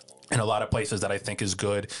America, in a lot of places that I think is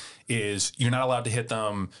good, is you're not allowed to hit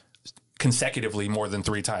them consecutively more than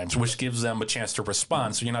 3 times, which gives them a chance to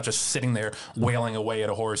respond. So you're not just sitting there wailing away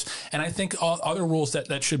at a horse. And I think other rules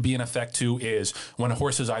that should be in effect too is when a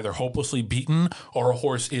horse is either hopelessly beaten or a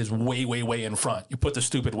horse is way, way, way in front, you put the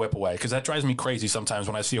stupid whip away, because that drives me crazy sometimes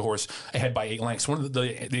when I see a horse ahead by 8 lengths. One of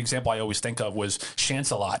the example I always think of was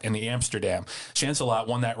Chancelot in the Amsterdam. Chancelot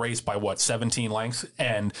won that race by 17 lengths,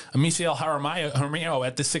 and Misael Jaramillo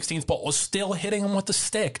at the 16th pole was still hitting him with the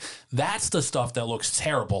stick. That's the stuff that looks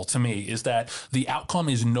terrible to me, is that the outcome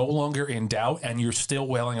is no longer in doubt and you're still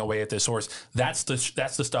wailing away at this horse. That's the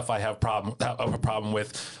stuff I have a problem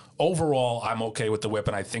with. Overall, I'm okay with the whip,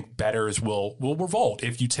 and I think bettors will revolt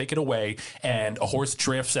if you take it away and a horse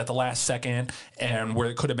drifts at the last second and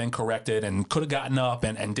where it could have been corrected and could have gotten up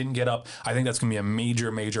and didn't get up. I think that's going to be a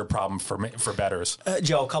major, major problem for bettors.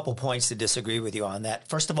 Joe, a couple points to disagree with you on that.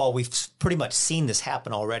 First of all, we've pretty much seen this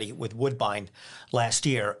happen already with Woodbine last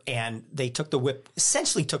year, and they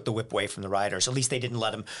essentially took the whip away from the riders. At least they didn't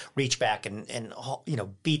let him reach back and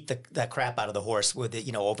beat the crap out of the horse with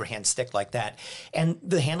the overhand stick like that. And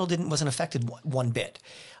the handle wasn't affected one bit.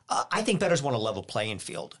 I think bettors want a level playing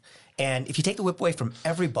field. And if you take the whip away from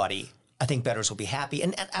everybody, I think bettors will be happy.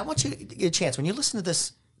 And I want you to get a chance, when you listen to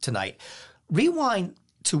this tonight, rewind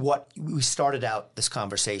to what we started out this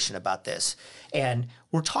conversation about this. And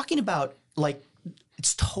we're talking about, like,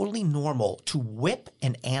 it's totally normal to whip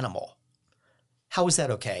an animal. How is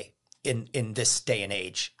that okay in this day and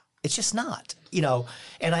age? It's just not,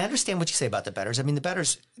 and I understand what you say about the bettors. I mean, the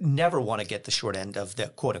bettors never want to get the short end of the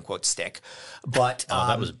quote unquote stick, but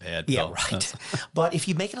that was bad. Yeah, right. But if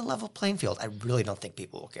you make it a level playing field, I really don't think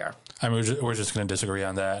people will care. I mean, we're just going to disagree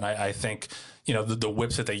on that. And I think, the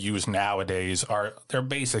whips that they use nowadays they're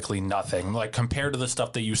basically nothing. Like, compared to the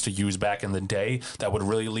stuff they used to use back in the day that would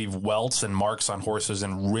really leave welts and marks on horses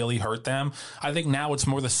and really hurt them. I think now it's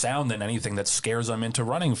more the sound than anything that scares them into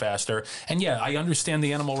running faster. And yeah, I understand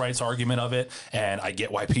the animal rights argument of it, and I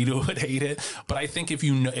get why Peter would hate it. But I think if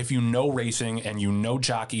you know racing and you know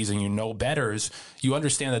jockeys and you know bettors, you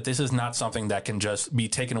understand that this is not something that can just be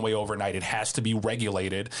taken away overnight. It has to be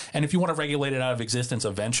regulated. And if you want to regulate it out of existence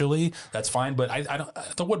eventually, that's fine. But I don't.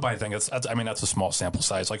 The Woodbine thing, that's a small sample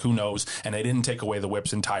size. Like, who knows? And they didn't take away the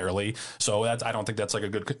whips entirely, so I don't think that's like a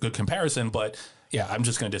good comparison. But yeah, I'm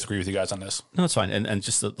just going to disagree with you guys on this. No, that's fine. And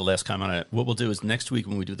just the last comment on it. What we'll do is next week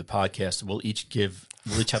when we do the podcast, we'll each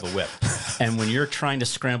have a whip. And when you're trying to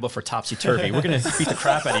scramble for topsy-turvy, we're going to beat the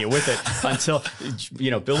crap out of you with it until,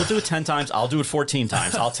 Bill will do it 10 times. I'll do it 14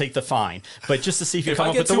 times. I'll take the fine. But just to see if you come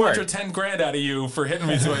up with the word. If I get $210,000 out of you for hitting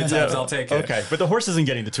me 20 times, I'll take it. Okay. But the horse isn't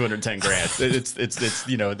getting the $210,000. It's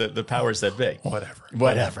the powers that be.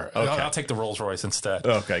 Whatever. Okay. I'll take the Rolls Royce instead.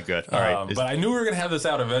 Okay, good. All right. But I knew we were going to have this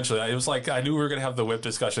out eventually. It was like, I knew we were going to have the whip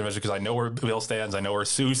discussion eventually, because I know where Bill stands. I know where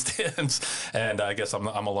Sue stands. And I guess I'm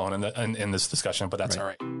alone in this discussion, but that's all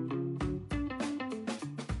right.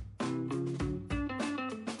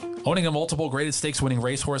 Owning a multiple graded stakes winning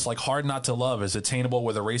racehorse like Hard Not to Love is attainable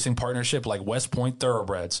with a racing partnership like West Point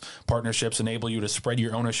Thoroughbreds. Partnerships enable you to spread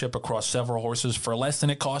your ownership across several horses for less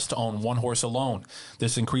than it costs to own one horse alone.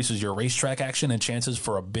 This increases your racetrack action and chances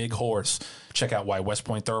for a big horse. Check out why West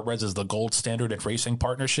Point Thoroughbreds is the gold standard in racing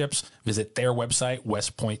partnerships. Visit their website,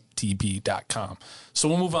 westpointtb.com. So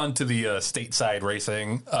we'll move on to the stateside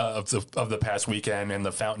racing of the past weekend and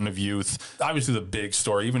the Fountain of Youth. Obviously, the big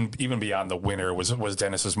story, even beyond the winner, was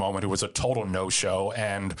Dennis's Moment, who was a total no-show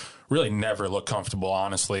and really never looked comfortable.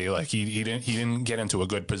 Honestly, like he didn't get into a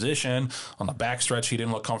good position on the backstretch. He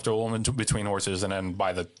didn't look comfortable in between horses, and then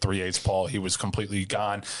by the 3/8 pole, he was completely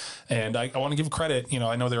gone. And I want to give credit.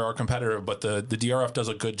 I know they're our competitor, but the DRF does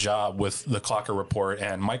a good job with the Clocker report.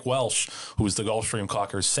 And Mike Welsh, who's the Gulfstream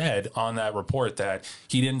Clocker, said on that report that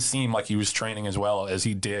he didn't seem like he was training as well as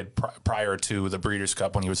he did prior to the Breeders'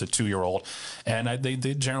 Cup when he was a 2-year-old. And they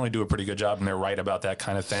generally do a pretty good job, and they're right about that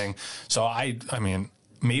kind of thing. So I mean,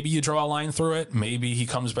 maybe you draw a line through it. Maybe he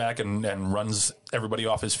comes back and runs everybody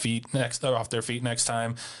off their feet next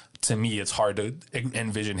time. To me, it's hard to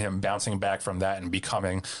envision him bouncing back from that and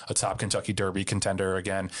becoming a top Kentucky Derby contender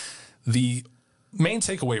again. The main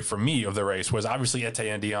takeaway for me of the race was obviously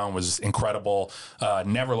TDN was incredible.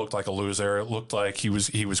 Never looked like a loser. Looked like he was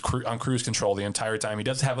on cruise control the entire time. He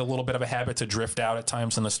does have a little bit of a habit to drift out at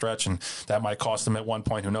times in the stretch, and that might cost him at one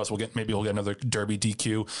point. Who knows? Maybe we'll get another Derby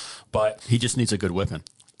DQ, but he just needs a good whipping.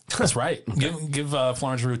 That's right. Give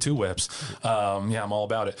Florence Rue 2 whips. Yeah, I'm all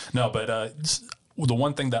about it. No, but the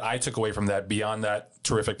one thing that I took away from that, beyond that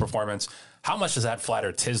terrific performance, how much does that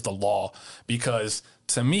flatter Tiz the Law? Because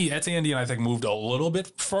to me, TDN, I think, moved a little bit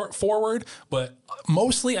forward, but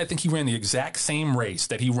mostly I think he ran the exact same race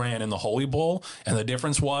that he ran in the Holy Bull, and the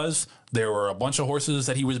difference was there were a bunch of horses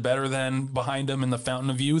that he was better than behind him in the Fountain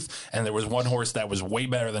of Youth, and there was one horse that was way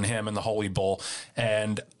better than him in the Holy Bull.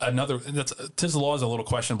 And Tiz the Law is a little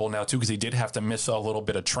questionable now, too, because he did have to miss a little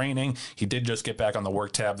bit of training. He did just get back on the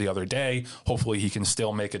work tab the other day. Hopefully he can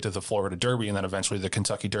still make it to the Florida Derby and then eventually the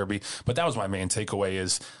Kentucky Derby. But that was my main takeaway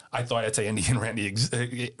is I thought TDN ran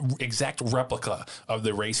the exact replica of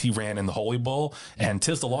the race he ran in the Holy Bull, and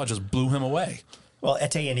Tiz the Law just blew him away. Well,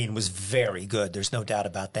 TDN was very good. There's no doubt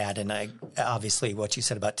about that. And obviously what you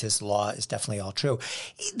said about Tiz the Law is definitely all true.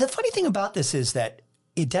 The funny thing about this is that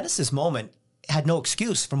Dennis's Moment had no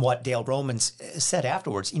excuse from what Dale Romans said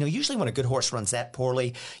afterwards. Usually when a good horse runs that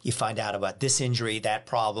poorly, you find out about this injury, that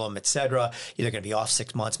problem, etc. You're going to be off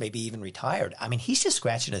 6 months, maybe even retired. I mean, he's just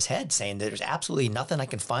scratching his head saying that there's absolutely nothing I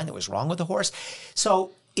can find that was wrong with the horse.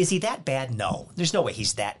 So is he that bad? No. There's no way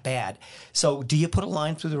he's that bad. So do you put a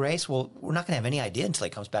line through the race? Well, we're not going to have any idea until he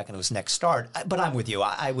comes back into his next start. But I'm with you.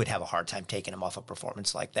 I would have a hard time taking him off a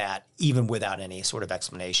performance like that, even without any sort of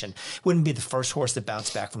explanation. Wouldn't be the first horse to bounce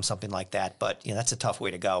back from something like that, but that's a tough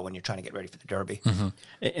way to go when you're trying to get ready for the Derby. Mm-hmm.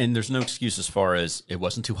 And there's no excuse as far as it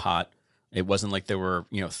wasn't too hot. It wasn't like there were,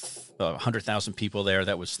 100,000 people there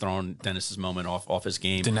that was throwing Dennis's Moment off his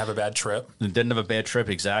game. Didn't have a bad trip. Didn't have a bad trip,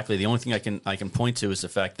 exactly. The only thing I can point to is the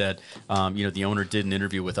fact that, the owner did an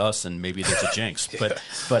interview with us, and maybe there's a jinx.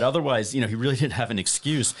 But otherwise, he really didn't have an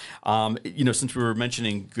excuse. Since we were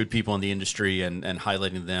mentioning good people in the industry and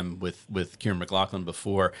highlighting them with Kieran McLaughlin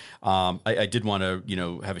before, I did want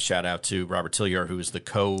to, have a shout out to Robert Tillier, who is the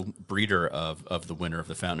co-breeder of the winner of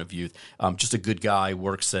the Fountain of Youth. Just a good guy,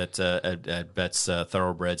 works at Betts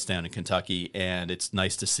Thoroughbreds down in Kentucky, and it's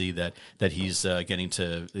nice to see that he's getting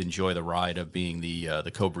to enjoy the ride of being the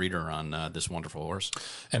co-breeder on this wonderful horse.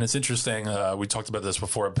 And it's interesting, we talked about this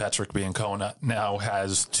before, Patrick Biancona now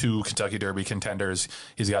has 2 Kentucky Derby contenders.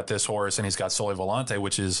 He's got this horse and he's got Sole Volante,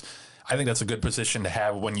 which is, I think that's a good position to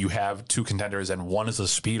have when you have 2 contenders and one is a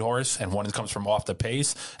speed horse and one comes from off the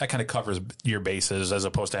pace. That kind of covers your bases as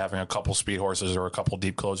opposed to having a couple speed horses or a couple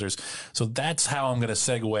deep closers. So that's how I'm going to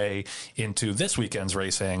segue into this weekend's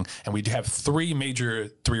racing. And we have 3 major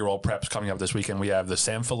 3-year-old preps coming up this weekend. We have the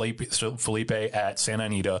San Felipe at Santa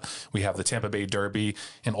Anita. We have the Tampa Bay Derby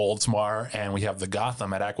in Oldsmar, and we have the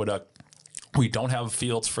Gotham at Aqueduct. We don't have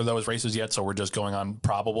fields for those races yet, so we're just going on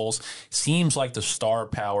probables. Seems like the star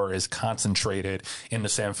power is concentrated in the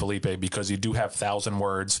San Felipe because you do have 1,000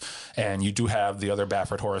 Words, and you do have the other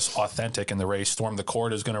Baffert horse, Authentic, in the race. Storm the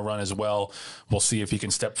Court is going to run as well. We'll see if he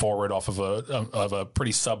can step forward off of a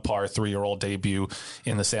pretty subpar 3-year-old debut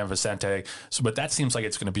in the San Vicente. But that seems like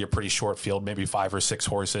it's going to be a pretty short field, maybe 5 or 6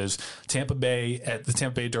 horses. Tampa Bay at the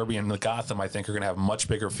Tampa Bay Derby and the Gotham, I think, are going to have much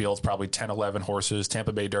bigger fields, probably 10, 11 horses.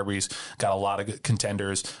 Tampa Bay Derby's got a lot of good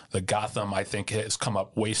contenders. The Gotham, I think, has come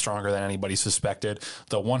up way stronger than anybody suspected.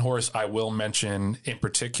 The one horse I will mention in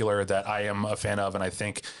particular that I am a fan of and I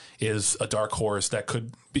think is a dark horse that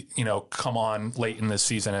could be, come on late in this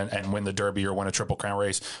season and win the Derby or win a Triple Crown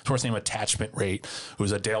race. It's a horse named Attachment Rate,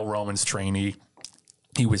 who's a Dale Romans trainee.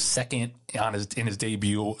 He was second in his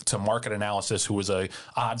debut to Market Analysis, who was a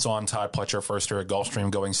odds-on Todd Pletcher firster at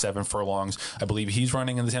Gulfstream, going 7 furlongs. I believe he's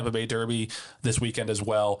running in the Tampa Bay Derby this weekend as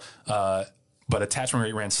well. But Attachment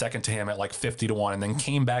Rate ran second to him at like 50-1 and then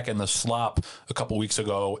came back in the slop a couple weeks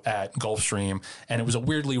ago at Gulfstream. And it was a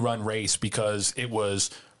weirdly run race because it was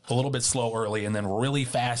a little bit slow early and then really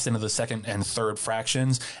fast into the second and third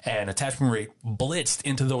fractions, and Attachment Rate blitzed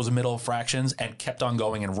into those middle fractions and kept on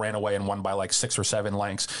going and ran away and won by like 6 or 7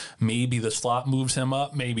 lengths. Maybe the slot moves him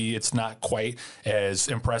up. Maybe it's not quite as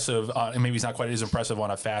impressive. Maybe he's not quite as impressive on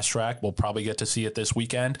a fast track. We'll probably get to see it this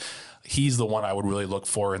weekend. He's the one I would really look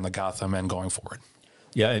for in the Gotham and going forward.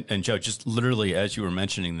 Yeah, and Joe, just literally as you were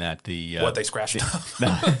mentioning that, what they scratched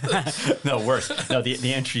no, worse. No,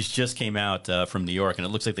 the entries just came out from New York, and it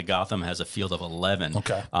looks like the Gotham has a field of 11.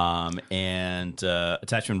 Okay. And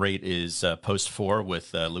Attachment Rate is post 4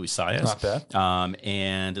 with Luis Saez. Not bad.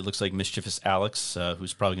 And it looks like Mischievous Alex,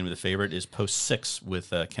 who's probably going to be the favorite, is post 6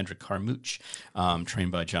 with Kendrick Carmouche,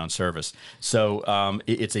 trained by John Service. So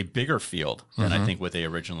it's a bigger field than I think what they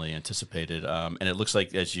originally anticipated. And it looks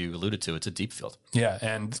like, as you alluded to, it's a deep field. Yeah.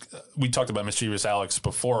 And we talked about Mischievous Alex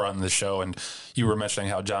before on the show, and you were mentioning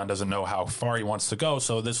how John doesn't know how far he wants to go,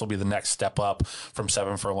 so this will be the next step up from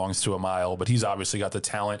 7 furlongs to a mile, but he's obviously got the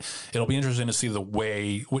talent. It'll be interesting to see the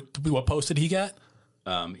way, what post did he get?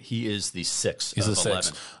 He is the 6th. He's the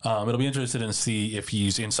 11. 6th. It'll be interesting to see if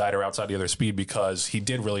he's inside or outside the other speed, because he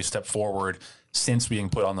did really step forward since being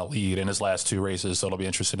put on the lead in his last 2 races. So it'll be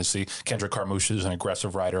interesting to see. Kendrick Carmouche is an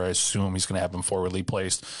aggressive rider. I assume he's going to have him forwardly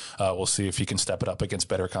placed. We'll see if he can step it up against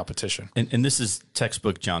better competition. And this is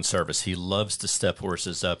textbook John Service. He loves to step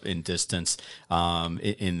horses up in distance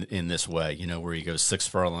in this way, where he goes 6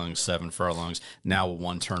 furlongs, 7 furlongs, now a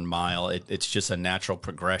 1-turn mile. It's just a natural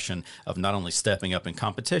progression of not only stepping up in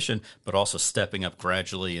competition, but also stepping up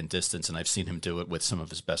gradually in distance. And I've seen him do it with some of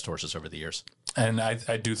his best horses over the years. And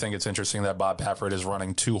I do think it's interesting that Bob Baffert is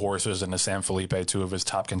running 2 horses in the San Felipe, 2 of his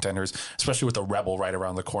top contenders, especially with the Rebel right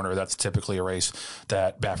around the corner. That's typically a race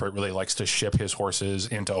that Baffert really likes to ship his horses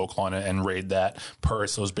into Oaklawn and raid that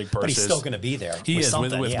purse, those big purses. But he's still going to be there. He is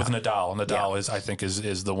with Nadal. Nadal is, I think,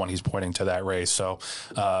 is the one he's pointing to that race. So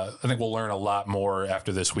I think we'll learn a lot more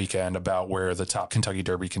after this weekend about where the top Kentucky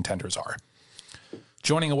Derby contenders are.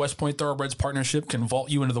 Joining a West Point Thoroughbreds partnership can vault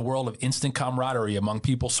you into the world of instant camaraderie among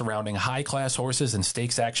people surrounding high-class horses and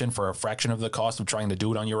stakes action for a fraction of the cost of trying to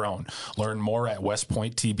do it on your own. Learn more at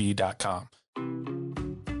westpointtb.com.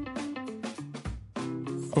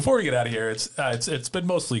 Before we get out of here, it's been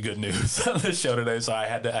mostly good news on this show today, so I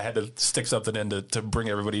had to stick something in to bring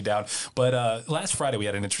everybody down. But last Friday we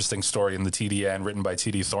had an interesting story in the TDN written by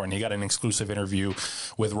T.D. Thornton. He got an exclusive interview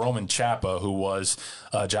with Roman Chapa, who was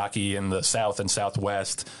a jockey in the South and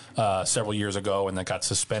Southwest several years ago, and then got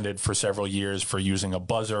suspended for several years for using a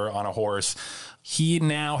buzzer on a horse. He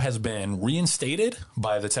now has been reinstated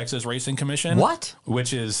by the Texas Racing Commission. What?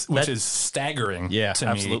 Which is staggering to me.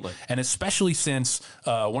 Absolutely. And especially since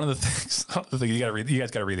one of the things you guys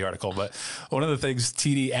got to read the article, but one of the things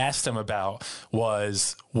TD asked him about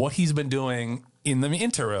was what he's been doing in the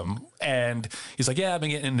interim. And he's like, yeah, I've been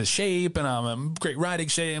getting into shape and I'm in great riding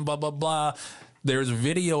shape and blah, blah, blah. There's a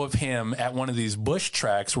video of him at one of these bush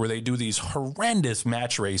tracks where they do these horrendous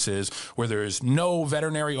match races where there's no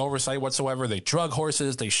veterinary oversight whatsoever. They drug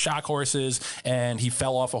horses, they shock horses, and he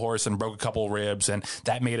fell off a horse and broke a couple of ribs, and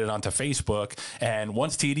that made it onto Facebook. And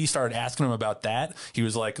once TD started asking him about that, he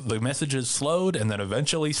was like, the messages slowed and then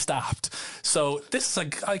eventually stopped. So this is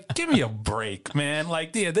like give me a break, man.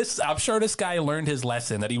 Like, yeah, I'm sure this guy learned his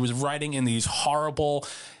lesson that he was riding in these horrible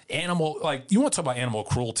animal, like, you want to talk about animal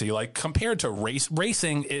cruelty, like compared to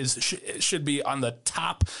racing should be on the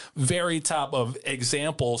very top of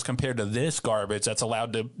examples compared to this garbage that's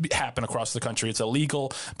allowed to happen across the country. It's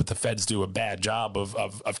illegal, but the feds do a bad job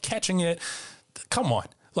of catching it. Come on.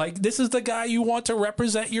 Like, this is the guy you want to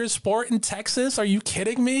represent your sport in Texas? Are you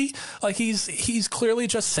kidding me? Like, he's clearly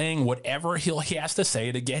just saying whatever he has to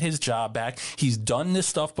say to get his job back. He's done this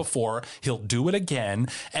stuff before. He'll do it again.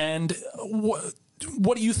 And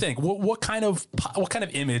what do you think? What kind of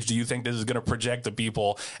image do you think this is going to project to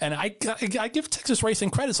people? And I give Texas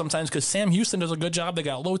Racing credit sometimes because Sam Houston does a good job. They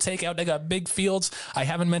got low takeout. They got big fields. I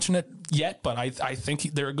haven't mentioned it yet, but I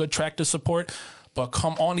think they're a good track to support. But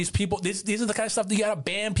come on, these people, these are the kind of stuff that you got to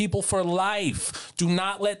ban people for life. Do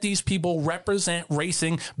not let these people represent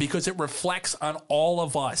racing because it reflects on all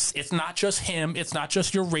of us. It's not just him. It's not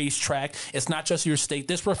just your racetrack. It's not just your state.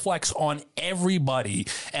 This reflects on everybody,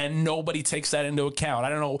 and nobody takes that into account. I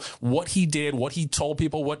don't know what he did, what he told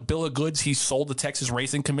people, what bill of goods he sold the Texas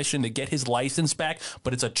Racing Commission to get his license back,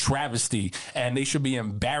 but it's a travesty, and they should be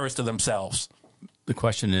embarrassed of themselves. The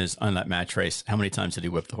question is, on that match race, how many times did he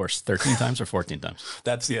whip the horse? 13 times or 14 times?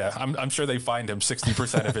 That's, yeah, I'm sure they fined him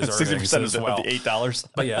 60% of his earnings 60% as well. of the $8.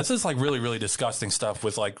 But yeah, this is like really, really disgusting stuff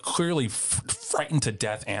with like clearly frightened to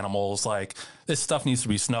death animals. Like, this stuff needs to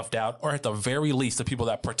be snuffed out, or at the very least, the people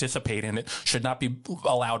that participate in it should not be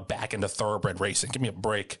allowed back into thoroughbred racing. Give me a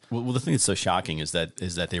break. Well, the thing that's so shocking is that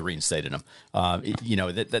they reinstated him. You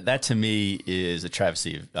know, that to me is a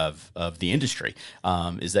travesty of the industry.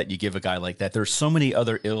 Is that you give a guy like that? There's so many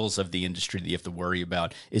other ills of the industry that you have to worry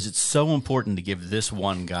about. Is it so important to give this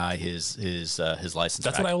one guy his license?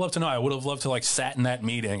 That's back? what I love to know. I would have loved to like sat in that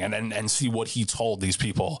meeting and see what he told these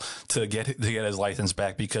people to get his license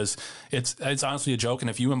back, because it's honestly a joke. And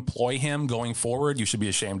if you employ him going forward, you should be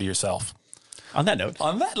ashamed of yourself. On that note,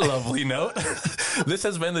 on that lovely note, this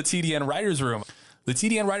has been the TDN Writers Room. The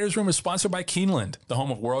TDN Writers Room is sponsored by Keeneland, the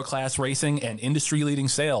home of world-class racing and industry-leading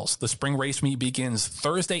sales. The spring race meet begins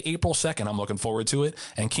Thursday, April 2nd. I'm looking forward to it.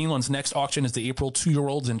 And Keeneland's next auction is the April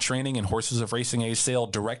 2-year-olds in training and horses of racing age sale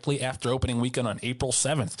directly after opening weekend on April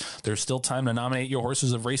 7th. There's still time to nominate your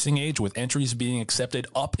horses of racing age, with entries being accepted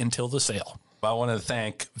up until the sale. I want to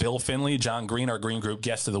thank Bill Finley, John Green, our Green Group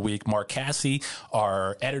Guest of the Week, Mark Casse,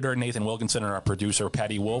 our editor, Nathan Wilkinson, and our producer,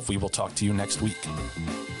 Patty Wolf. We will talk to you next week.